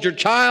scald your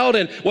child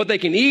and what they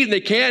can eat and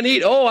they can't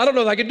eat. Oh, I don't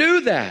know if I could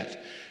do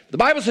that. The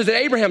Bible says that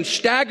Abraham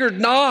staggered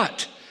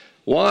not.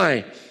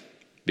 Why?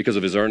 Because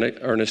of his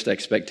earnest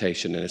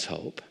expectation and his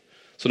hope.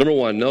 So number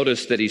one,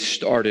 notice that he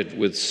started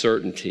with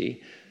certainty.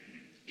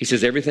 He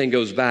says everything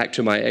goes back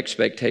to my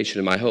expectation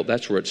and my hope.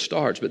 That's where it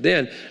starts. But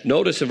then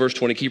notice in verse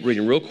 20, keep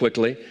reading real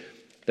quickly,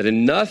 that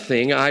in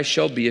nothing I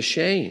shall be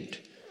ashamed.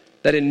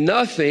 That in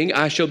nothing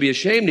I shall be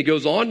ashamed. He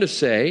goes on to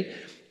say,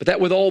 but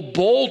that with all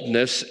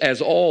boldness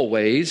as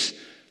always,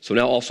 so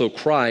now also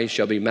Christ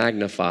shall be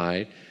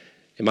magnified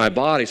in my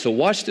body. So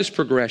watch this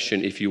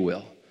progression, if you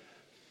will.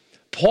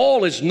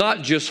 Paul is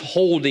not just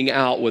holding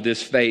out with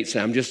his faith,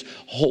 saying, I'm just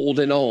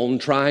holding on,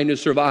 trying to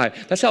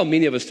survive. That's how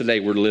many of us today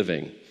we're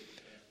living.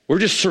 We're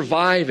just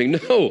surviving.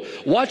 No,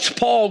 watch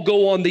Paul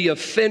go on the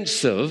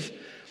offensive,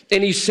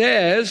 and he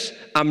says,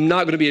 I'm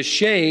not going to be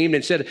ashamed,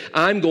 and said,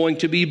 I'm going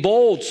to be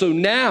bold. So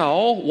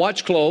now,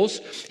 watch close,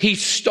 he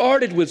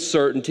started with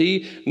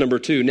certainty. Number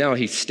two, now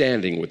he's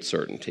standing with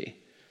certainty.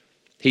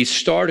 He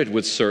started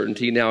with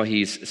certainty, now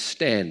he's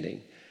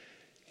standing.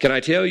 Can I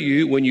tell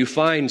you, when you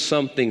find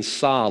something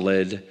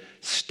solid,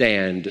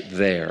 stand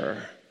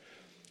there.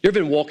 You ever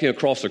been walking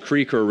across a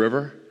creek or a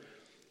river?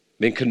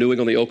 Been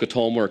canoeing on the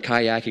Okatoma or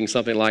kayaking,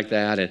 something like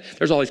that, and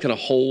there's all these kind of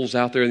holes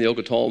out there in the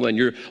Okatoma, and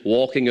you're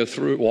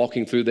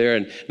walking through there,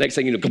 and next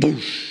thing you know,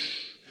 kaboosh.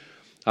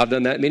 I've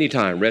done that many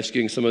times,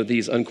 rescuing some of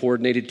these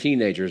uncoordinated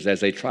teenagers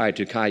as they try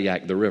to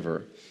kayak the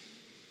river.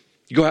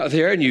 You go out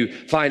there and you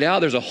find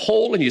out there's a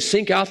hole and you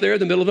sink out there in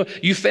the middle of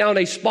it. You found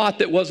a spot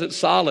that wasn't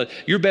solid.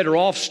 You're better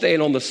off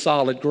staying on the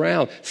solid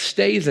ground.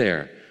 Stay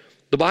there.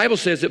 The Bible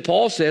says that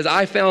Paul says,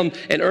 I found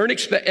an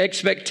earnest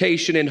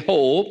expectation and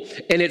hope,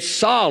 and it's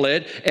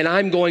solid, and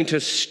I'm going to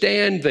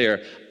stand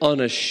there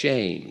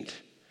unashamed.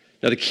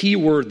 Now, the key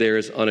word there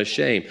is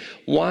unashamed.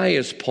 Why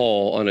is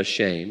Paul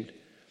unashamed?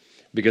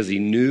 Because he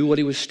knew what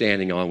he was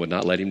standing on would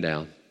not let him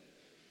down.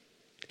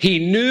 He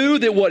knew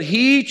that what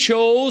he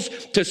chose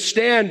to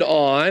stand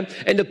on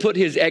and to put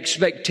his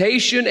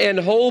expectation and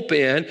hope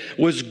in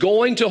was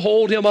going to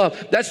hold him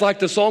up. That's like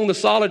the song, The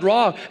Solid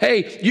Rock.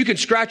 Hey, you can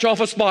scratch off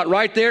a spot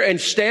right there and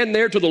stand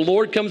there till the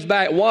Lord comes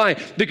back. Why?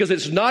 Because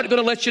it's not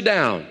going to let you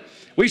down.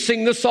 We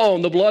sing the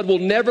song, the blood will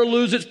never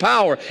lose its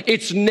power.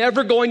 It's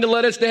never going to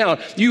let us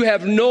down. You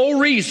have no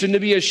reason to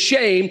be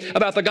ashamed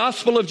about the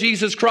gospel of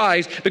Jesus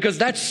Christ because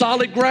that's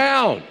solid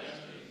ground.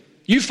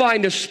 You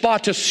find a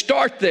spot to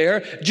start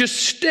there, just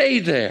stay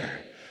there.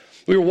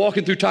 We were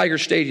walking through Tiger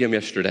Stadium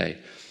yesterday.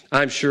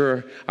 I'm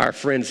sure our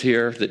friends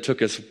here that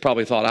took us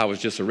probably thought I was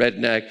just a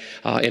redneck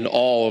in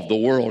awe of the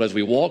world as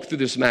we walked through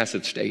this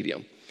massive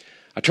stadium.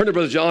 I turned to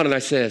Brother John and I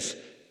says,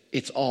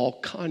 it's all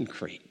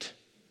concrete.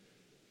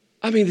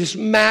 I mean, this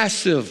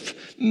massive,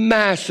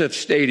 massive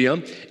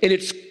stadium, and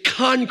it's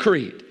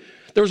concrete.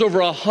 There was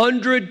over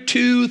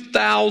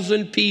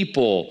 102,000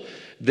 people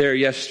there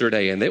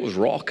yesterday, and it was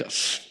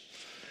raucous.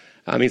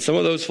 I mean, some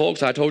of those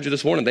folks, I told you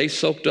this morning, they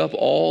soaked up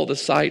all the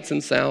sights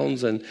and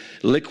sounds and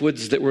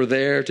liquids that were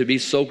there to be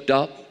soaked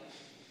up.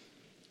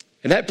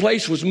 And that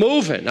place was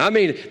moving. I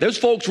mean, those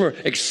folks were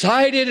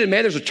excited, and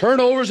man, there's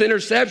turnovers,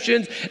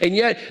 interceptions, and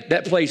yet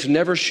that place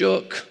never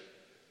shook.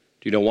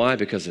 Do you know why?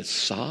 Because it's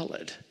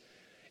solid.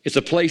 It's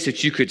a place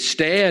that you could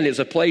stand. It's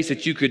a place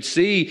that you could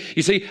see.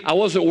 You see, I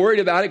wasn't worried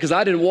about it because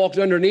I didn't walk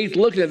underneath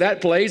looking at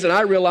that place, and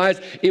I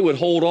realized it would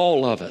hold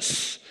all of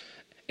us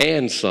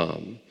and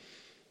some.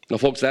 Now,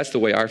 folks, that's the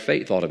way our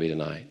faith ought to be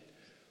tonight.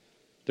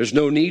 There's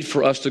no need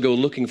for us to go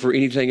looking for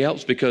anything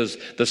else because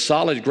the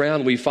solid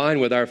ground we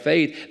find with our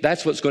faith,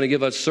 that's what's going to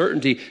give us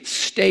certainty.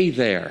 Stay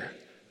there.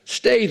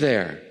 Stay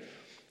there.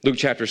 Luke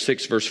chapter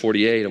 6, verse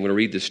 48. I'm going to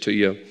read this to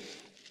you.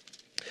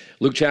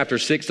 Luke chapter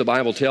 6, the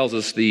Bible tells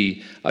us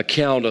the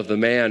account of the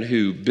man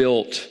who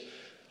built,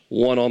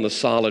 one on the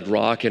solid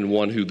rock and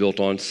one who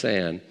built on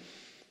sand.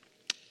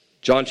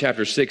 John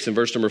chapter 6 and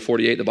verse number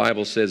 48, the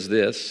Bible says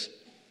this.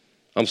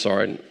 I'm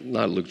sorry,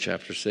 not Luke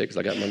chapter 6.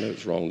 I got my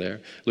notes wrong there.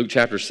 Luke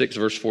chapter 6,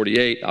 verse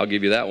 48. I'll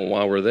give you that one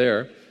while we're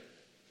there.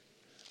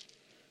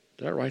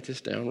 Did I write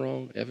this down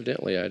wrong?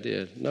 Evidently I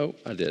did. No,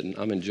 I didn't.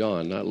 I'm in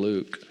John, not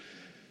Luke.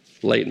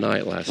 Late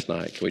night last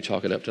night. Can we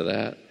chalk it up to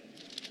that?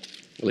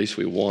 At least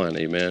we won,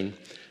 amen.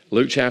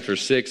 Luke chapter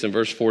 6 and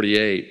verse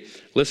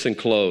 48. Listen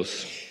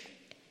close.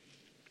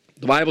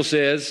 The Bible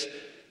says,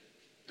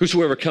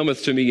 whosoever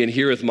cometh to me and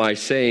heareth my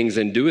sayings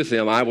and doeth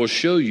them, I will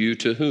show you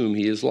to whom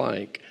he is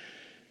like.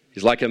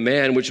 He's like a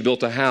man which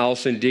built a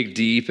house and digged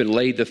deep and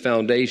laid the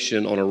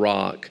foundation on a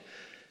rock.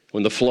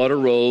 When the flood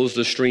arose,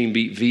 the stream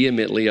beat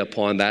vehemently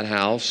upon that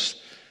house.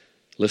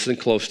 Listen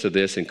close to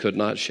this, and could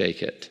not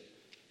shake it,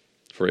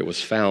 for it was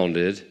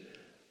founded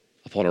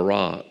upon a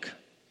rock.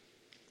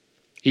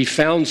 He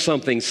found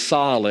something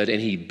solid and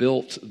he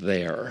built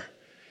there.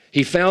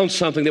 He found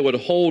something that would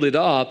hold it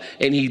up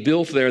and he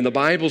built there. And the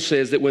Bible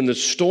says that when the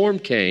storm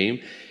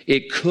came,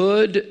 it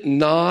could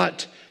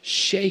not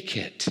shake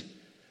it.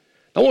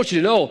 I want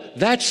you to know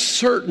that's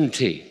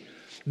certainty.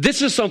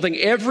 This is something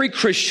every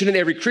Christian in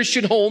every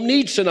Christian home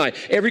needs tonight.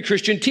 Every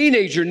Christian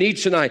teenager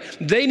needs tonight.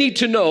 They need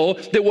to know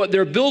that what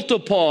they're built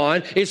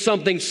upon is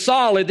something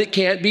solid that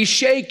can't be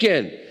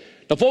shaken.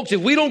 Now, folks,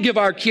 if we don't give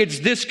our kids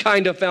this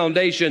kind of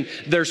foundation,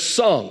 they're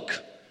sunk.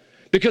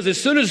 Because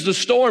as soon as the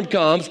storm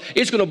comes,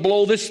 it's going to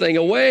blow this thing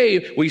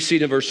away. We see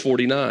it in verse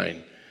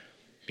 49.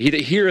 He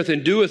that heareth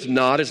and doeth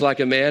not is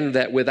like a man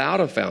that without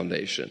a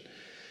foundation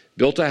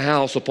built a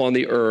house upon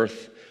the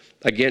earth,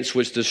 against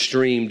which the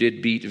stream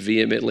did beat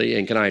vehemently.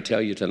 And can I tell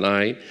you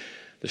tonight,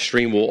 the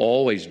stream will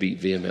always beat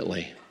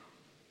vehemently.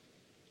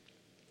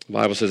 The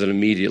Bible says that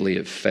immediately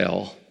it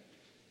fell.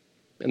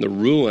 And the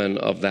ruin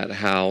of that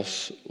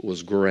house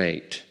was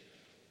great.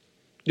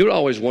 You know what I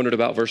always wondered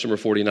about verse number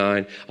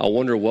 49? I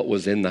wonder what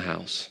was in the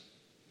house.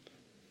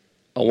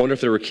 I wonder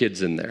if there were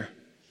kids in there.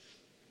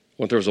 I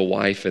wonder if there was a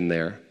wife in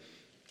there.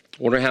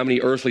 I wonder how many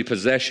earthly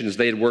possessions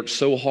they had worked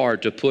so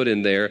hard to put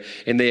in there,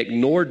 and they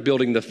ignored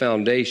building the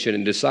foundation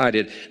and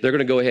decided they're going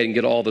to go ahead and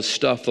get all the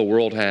stuff the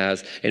world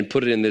has and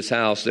put it in this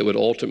house that would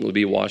ultimately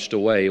be washed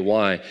away.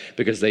 Why?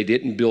 Because they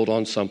didn't build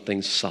on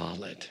something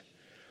solid.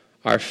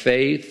 Our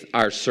faith,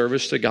 our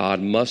service to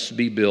God must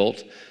be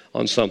built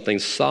on something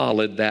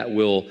solid that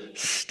will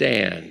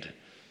stand.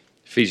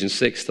 Ephesians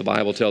 6, the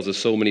Bible tells us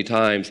so many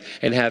times,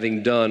 and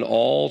having done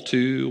all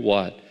to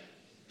what?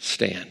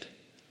 Stand.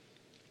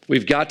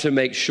 We've got to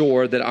make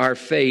sure that our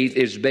faith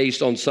is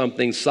based on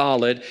something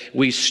solid.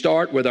 We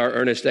start with our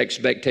earnest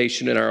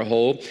expectation and our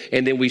hope,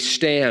 and then we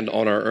stand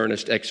on our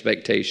earnest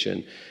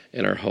expectation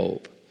and our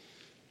hope.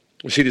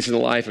 We see this in the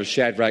life of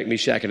Shadrach,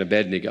 Meshach, and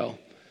Abednego.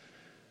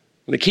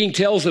 When the king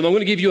tells them, I'm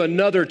going to give you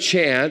another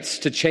chance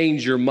to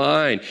change your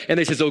mind. And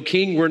they says, oh,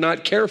 king, we're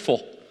not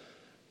careful.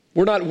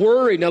 We're not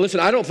worried. Now,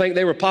 listen, I don't think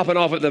they were popping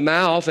off at the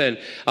mouth and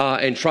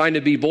trying to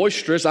be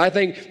boisterous. I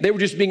think they were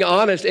just being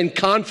honest and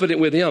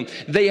confident with him.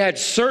 They had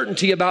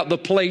certainty about the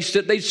place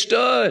that they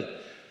stood.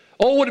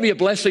 Oh, would it be a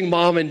blessing,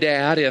 Mom and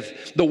Dad,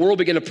 if the world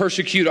began to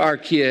persecute our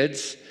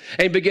kids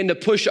and begin to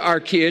push our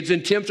kids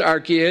and tempt our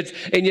kids,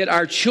 and yet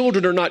our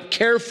children are not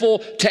careful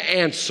to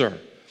answer?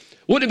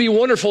 Wouldn't it be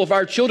wonderful if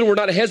our children were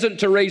not hesitant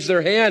to raise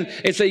their hand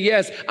and say,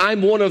 yes,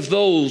 I'm one of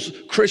those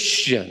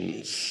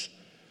Christians?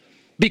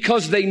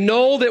 Because they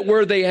know that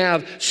where they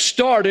have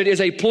started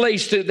is a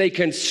place that they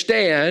can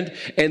stand,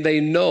 and they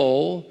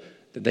know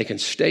that they can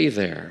stay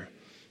there.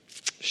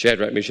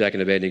 Shadrach, Meshach,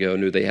 and Abednego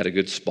knew they had a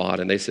good spot,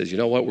 and they said, you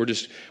know what, we're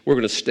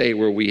going to stay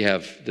where we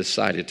have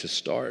decided to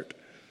start.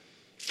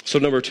 So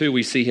number 2,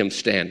 we see him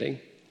standing.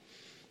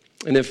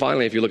 And then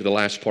finally, if you look at the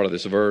last part of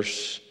this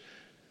verse,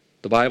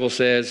 the Bible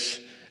says,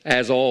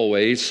 as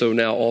always, so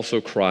now also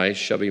Christ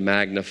shall be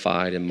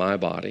magnified in my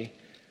body.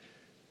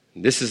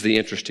 This is the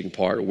interesting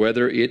part,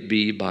 whether it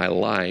be by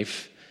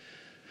life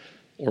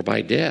or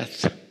by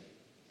death.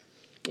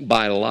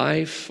 By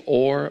life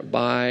or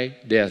by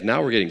death.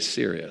 Now we're getting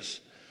serious.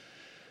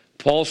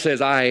 Paul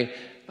says, I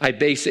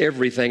base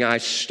everything I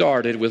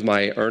started with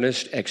my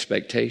earnest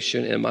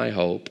expectation and my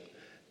hope.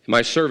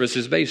 My service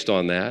is based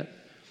on that.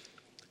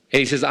 And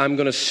he says, I'm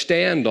going to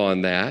stand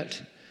on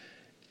that.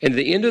 And at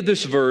the end of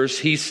this verse,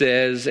 he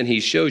says, and he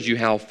shows you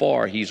how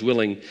far he's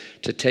willing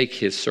to take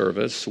his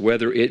service,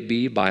 whether it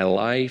be by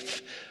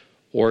life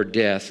or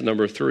death.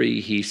 Number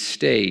 3, he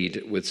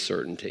stayed with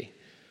certainty.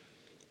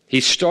 He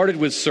started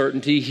with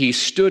certainty, he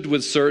stood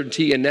with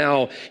certainty, and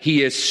now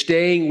he is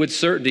staying with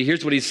certainty.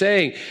 Here's what he's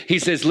saying. He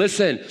says,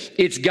 listen,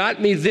 it's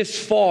got me this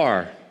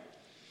far.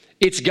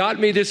 It's got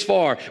me this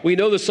far. We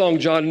know the song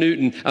John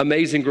Newton,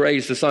 Amazing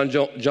Grace, the song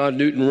John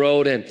Newton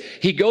wrote, and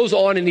he goes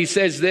on and he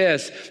says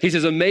this. He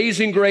says,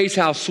 Amazing grace,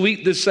 how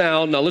sweet the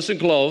sound, now listen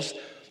close,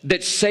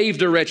 that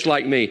saved a wretch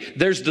like me.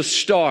 There's the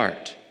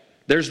start.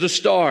 There's the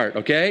start,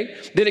 okay?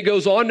 Then it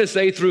goes on to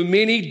say, through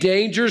many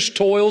dangers,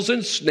 toils,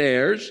 and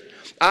snares,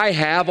 I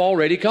have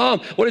already come.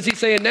 What is he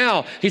saying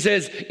now? He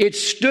says, it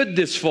stood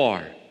this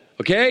far,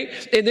 okay?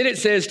 And then it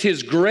says,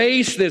 'tis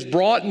grace that's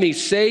brought me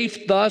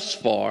safe thus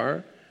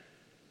far,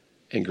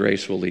 and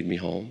grace will lead me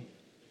home.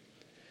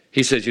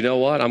 He says, you know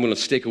what? I'm going to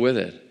stick with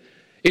it.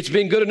 It's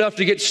been good enough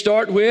to get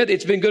started with.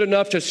 It's been good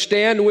enough to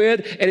stand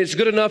with. And it's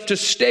good enough to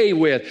stay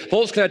with.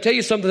 Folks, can I tell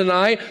you something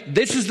tonight?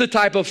 This is the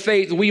type of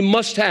faith we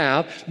must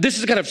have. This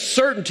is the kind of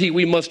certainty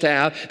we must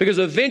have, because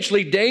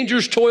eventually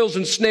dangers, toils,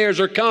 and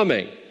snares are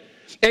coming.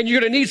 And you're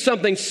going to need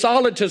something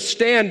solid to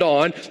stand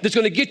on that's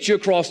going to get you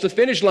across the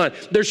finish line.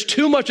 There's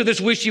too much of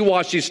this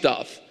wishy-washy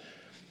stuff.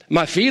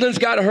 My feelings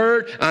got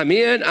hurt. I'm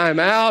in, I'm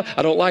out.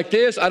 I don't like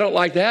this. I don't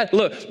like that.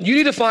 Look, you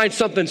need to find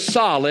something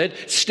solid,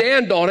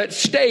 stand on it,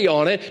 stay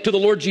on it till the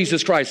Lord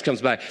Jesus Christ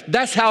comes back.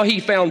 That's how he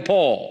found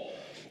Paul.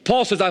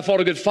 Paul says, I fought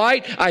a good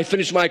fight. I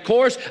finished my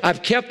course.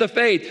 I've kept the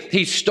faith.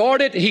 He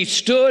started, he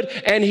stood,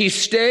 and he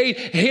stayed.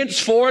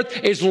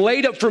 Henceforth is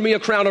laid up for me a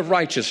crown of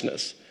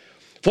righteousness.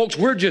 Folks,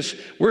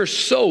 we're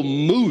so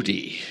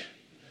moody.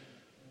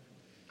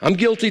 I'm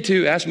guilty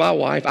too. Ask my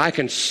wife. I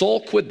can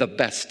sulk with the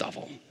best of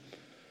them.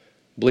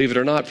 Believe it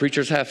or not,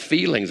 preachers have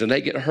feelings and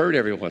they get hurt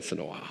every once in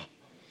a while.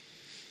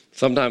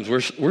 Sometimes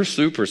we're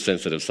super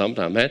sensitive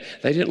sometimes. Man,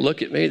 they didn't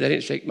look at me. They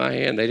didn't shake my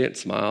hand. They didn't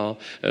smile.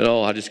 And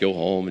I just go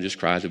home and just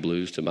cry the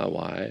blues to my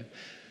wife.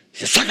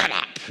 She says, suck it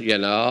up,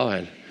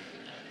 and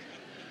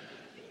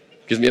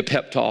gives me a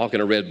pep talk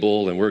and a Red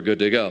Bull and we're good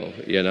to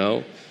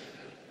go,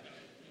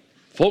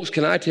 Folks,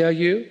 can I tell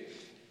you,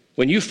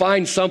 when you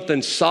find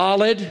something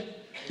solid,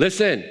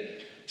 listen,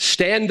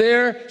 stand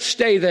there,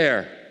 stay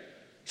there.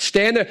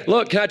 Stand there.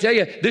 Look, can I tell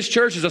you, this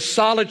church is a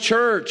solid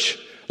church.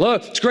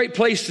 Look, it's a great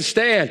place to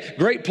stand,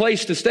 great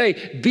place to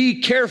stay.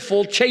 Be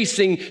careful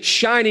chasing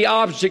shiny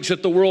objects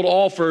that the world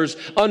offers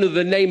under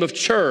the name of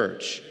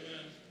church.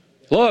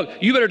 Look,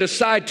 you better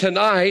decide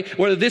tonight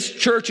whether this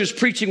church is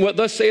preaching what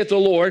thus saith the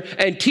Lord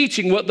and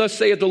teaching what thus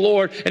saith the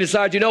Lord, and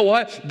decide, you know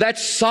what?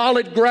 That's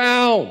solid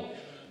ground.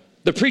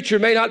 The preacher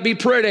may not be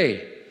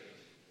pretty.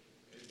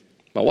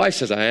 My wife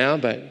says I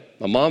am, but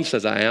my mom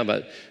says I am,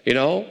 but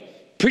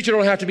preacher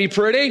don't have to be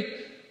pretty.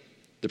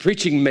 The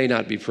preaching may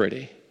not be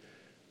pretty.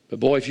 But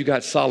boy, if you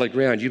got solid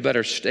ground, you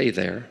better stay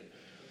there.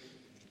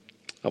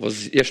 I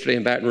was yesterday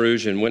in Baton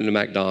Rouge and went to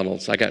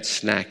McDonald's. I got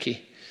snacky.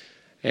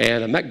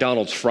 And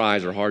McDonald's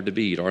fries are hard to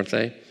beat, aren't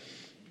they?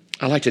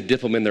 I like to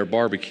dip them in their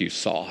barbecue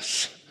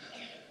sauce.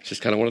 It's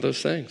just kind of one of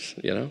those things,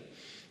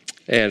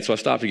 And so I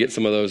stopped to get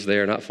some of those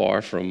there, not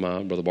far from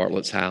Brother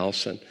Bartlett's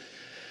house. And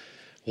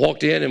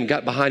walked in and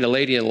got behind a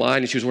lady in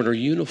line, and she was wearing her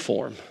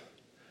uniform.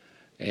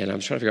 And I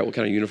was trying to figure out what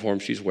kind of uniform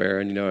she's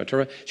wearing. I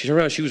turned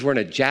around, she was wearing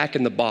a Jack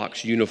in the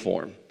Box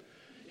uniform.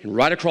 And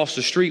right across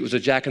the street was a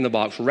Jack in the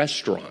Box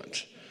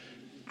restaurant.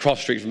 Across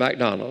the street from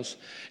McDonald's.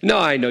 Now,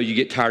 I know you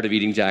get tired of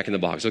eating Jack in the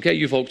Box. Okay,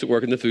 you folks that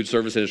work in the food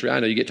service industry,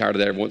 I know you get tired of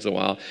that every once in a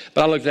while.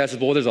 But I looked at that and said,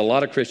 boy, there's a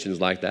lot of Christians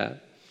like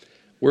that.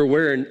 We're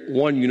wearing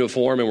one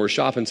uniform and we're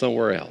shopping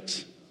somewhere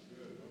else.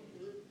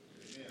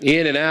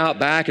 In and out,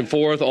 back and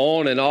forth,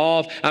 on and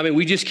off.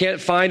 We just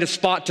can't find a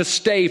spot to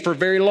stay for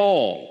very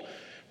long.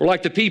 We're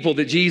like the people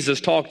that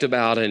Jesus talked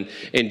about in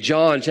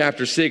John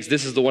chapter 6.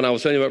 This is the one I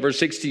was telling you about, verse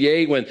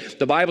 68, when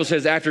the Bible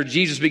says after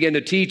Jesus began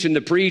to teach and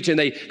to preach and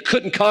they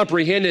couldn't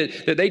comprehend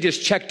it, that they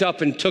just checked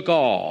up and took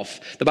off.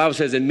 The Bible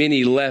says, and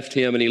many left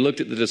him, and he looked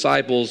at the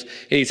disciples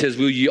and he says,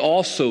 will ye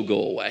also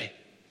go away?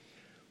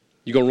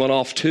 You going to run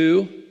off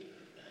too?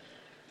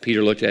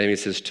 Peter looked at him and he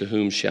says, to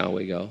whom shall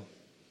we go?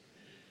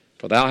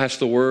 For thou hast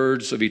the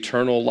words of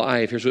eternal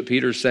life. Here's what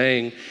Peter's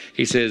saying.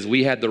 He says,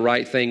 we had the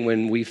right thing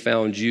when we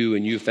found you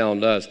and you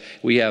found us.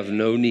 We have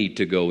no need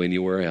to go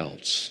anywhere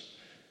else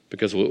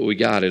because what we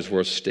got is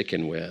worth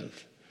sticking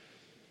with.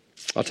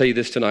 I'll tell you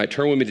this tonight.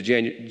 Turn with me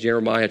to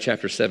Jeremiah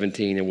chapter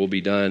 17 and we'll be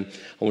done.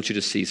 I want you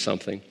to see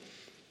something.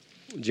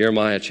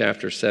 Jeremiah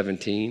chapter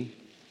 17.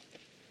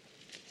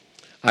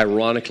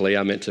 Ironically,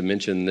 I meant to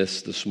mention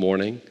this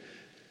morning.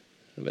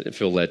 I didn't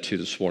feel led to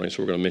this morning,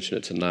 so we're going to mention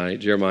it tonight.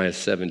 Jeremiah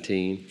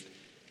 17.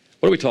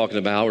 What are we talking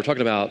about? We're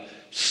talking about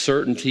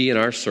certainty in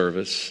our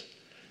service.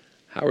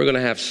 How are we going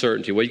to have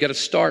certainty? Well, you got to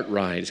start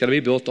right. It's got to be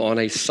built on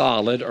a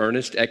solid,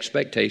 earnest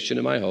expectation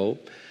in my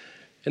hope.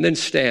 And then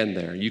stand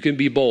there. You can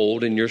be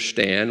bold in your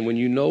stand when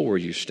you know where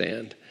you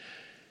stand.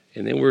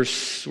 And then we're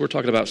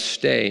talking about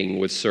staying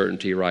with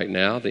certainty right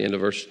now. At the end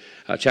of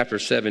chapter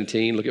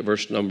 17, look at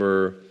verse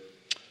number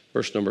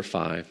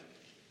 5.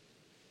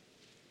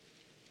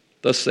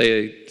 Thus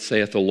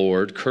saith the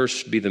Lord,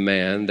 cursed be the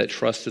man that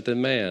trusteth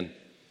in man,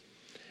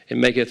 and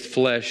maketh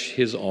flesh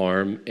his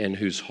arm, and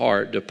whose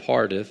heart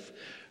departeth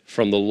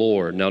from the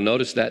Lord. Now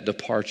notice that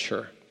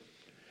departure.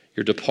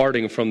 You're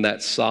departing from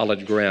that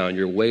solid ground.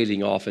 You're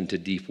wading off into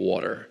deep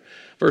water.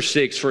 Verse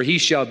 6, for he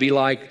shall be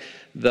like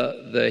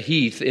the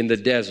heath in the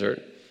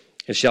desert,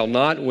 and shall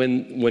not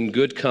when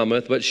good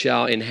cometh, but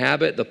shall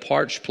inhabit the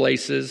parched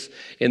places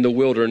in the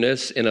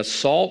wilderness, in a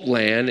salt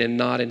land and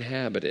not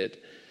inhabited.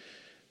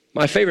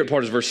 My favorite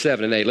part is verse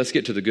 7 and 8. Let's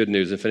get to the good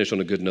news and finish on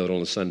a good note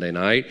on a Sunday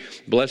night.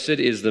 Blessed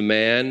is the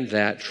man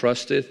that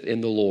trusteth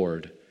in the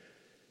Lord,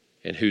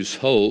 and whose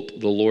hope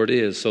the Lord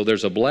is. So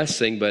there's a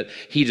blessing, but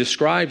he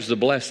describes the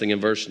blessing in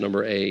verse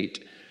number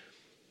 8.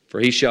 For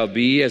he shall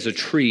be as a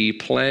tree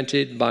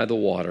planted by the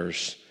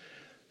waters,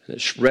 and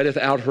it spreadeth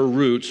out her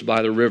roots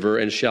by the river,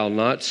 and shall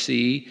not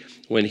see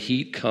when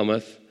heat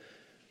cometh.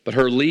 But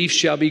her leaf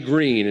shall be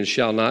green, and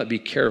shall not be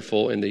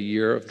careful in the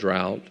year of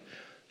drought,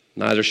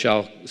 neither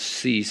shall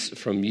cease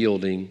from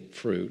yielding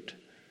fruit.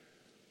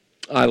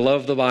 I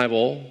love the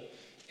Bible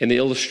and the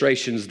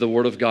illustrations the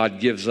Word of God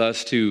gives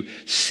us to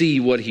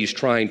see what He's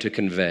trying to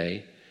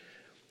convey.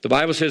 The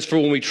Bible says, for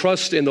when we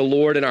trust in the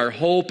Lord and our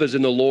hope is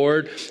in the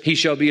Lord, He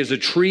shall be as a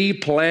tree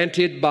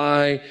planted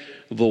by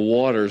the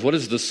waters. What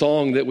is the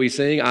song that we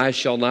sing? I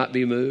shall not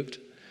be moved.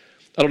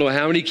 I don't know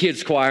how many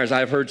kids' choirs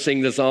I've heard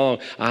sing the song,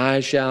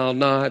 I shall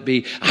not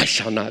be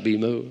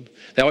moved.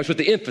 They always put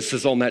the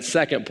emphasis on that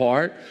second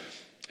part.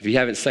 If you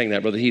haven't sang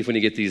that, Brother Heath, when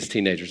you get these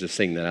teenagers to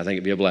sing that, I think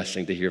it'd be a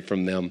blessing to hear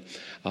from them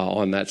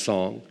on that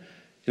song.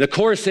 And the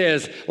chorus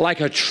says,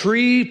 like a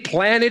tree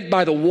planted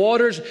by the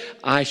waters,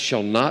 I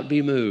shall not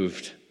be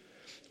moved.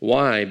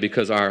 Why?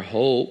 Because our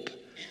hope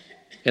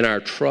and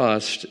our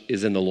trust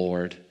is in the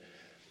Lord.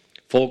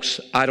 Folks,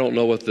 I don't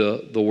know what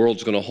the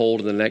world's going to hold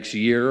in the next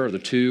year or the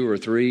 2 or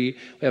 3.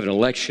 We have an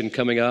election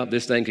coming up.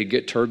 This thing could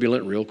get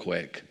turbulent real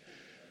quick.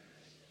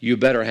 You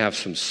better have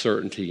some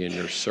certainty in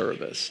your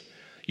service.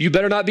 You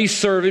better not be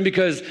serving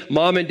because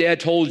mom and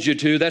dad told you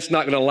to. That's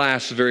not going to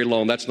last very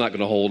long. That's not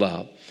going to hold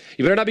up.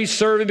 You better not be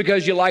serving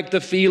because you like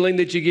the feeling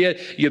that you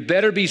get. You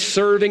better be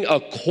serving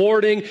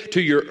according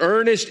to your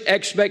earnest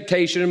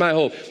expectation and my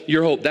hope.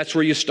 Your hope, that's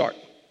where you start.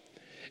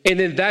 And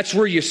then that's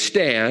where you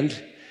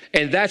stand,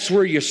 and that's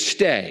where you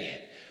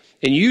stay.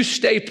 And you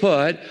stay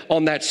put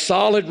on that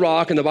solid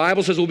rock, and the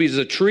Bible says we'll be as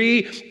a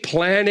tree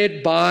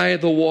planted by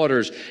the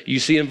waters. You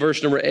see in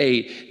verse number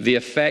 8, the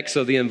effects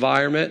of the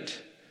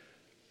environment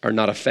are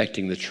not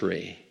affecting the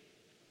tree.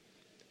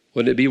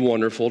 Wouldn't it be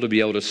wonderful to be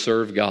able to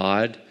serve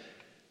God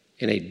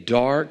in a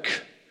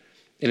dark,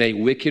 in a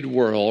wicked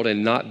world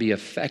and not be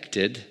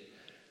affected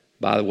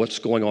by what's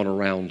going on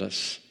around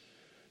us?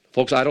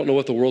 Folks, I don't know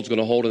what the world's going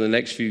to hold in the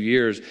next few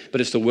years, but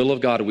it's the will of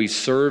God. We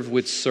serve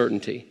with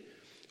certainty.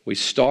 We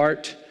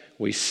start,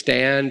 we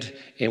stand,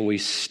 and we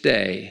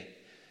stay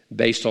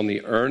based on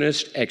the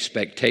earnest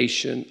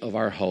expectation of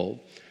our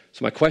hope.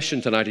 So my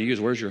question tonight to you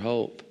is, where's your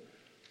hope?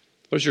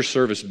 What is your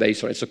service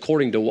based on? It's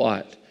according to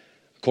what?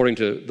 According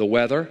to the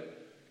weather?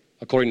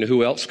 According to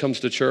who else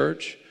comes to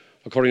church?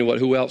 According to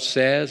who else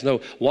says?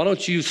 No, why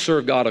don't you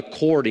serve God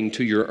according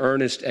to your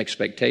earnest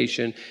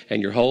expectation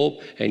and your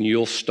hope, and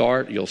you'll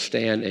start, you'll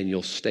stand, and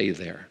you'll stay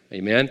there.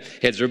 Amen?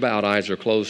 Heads are bowed, eyes are closed.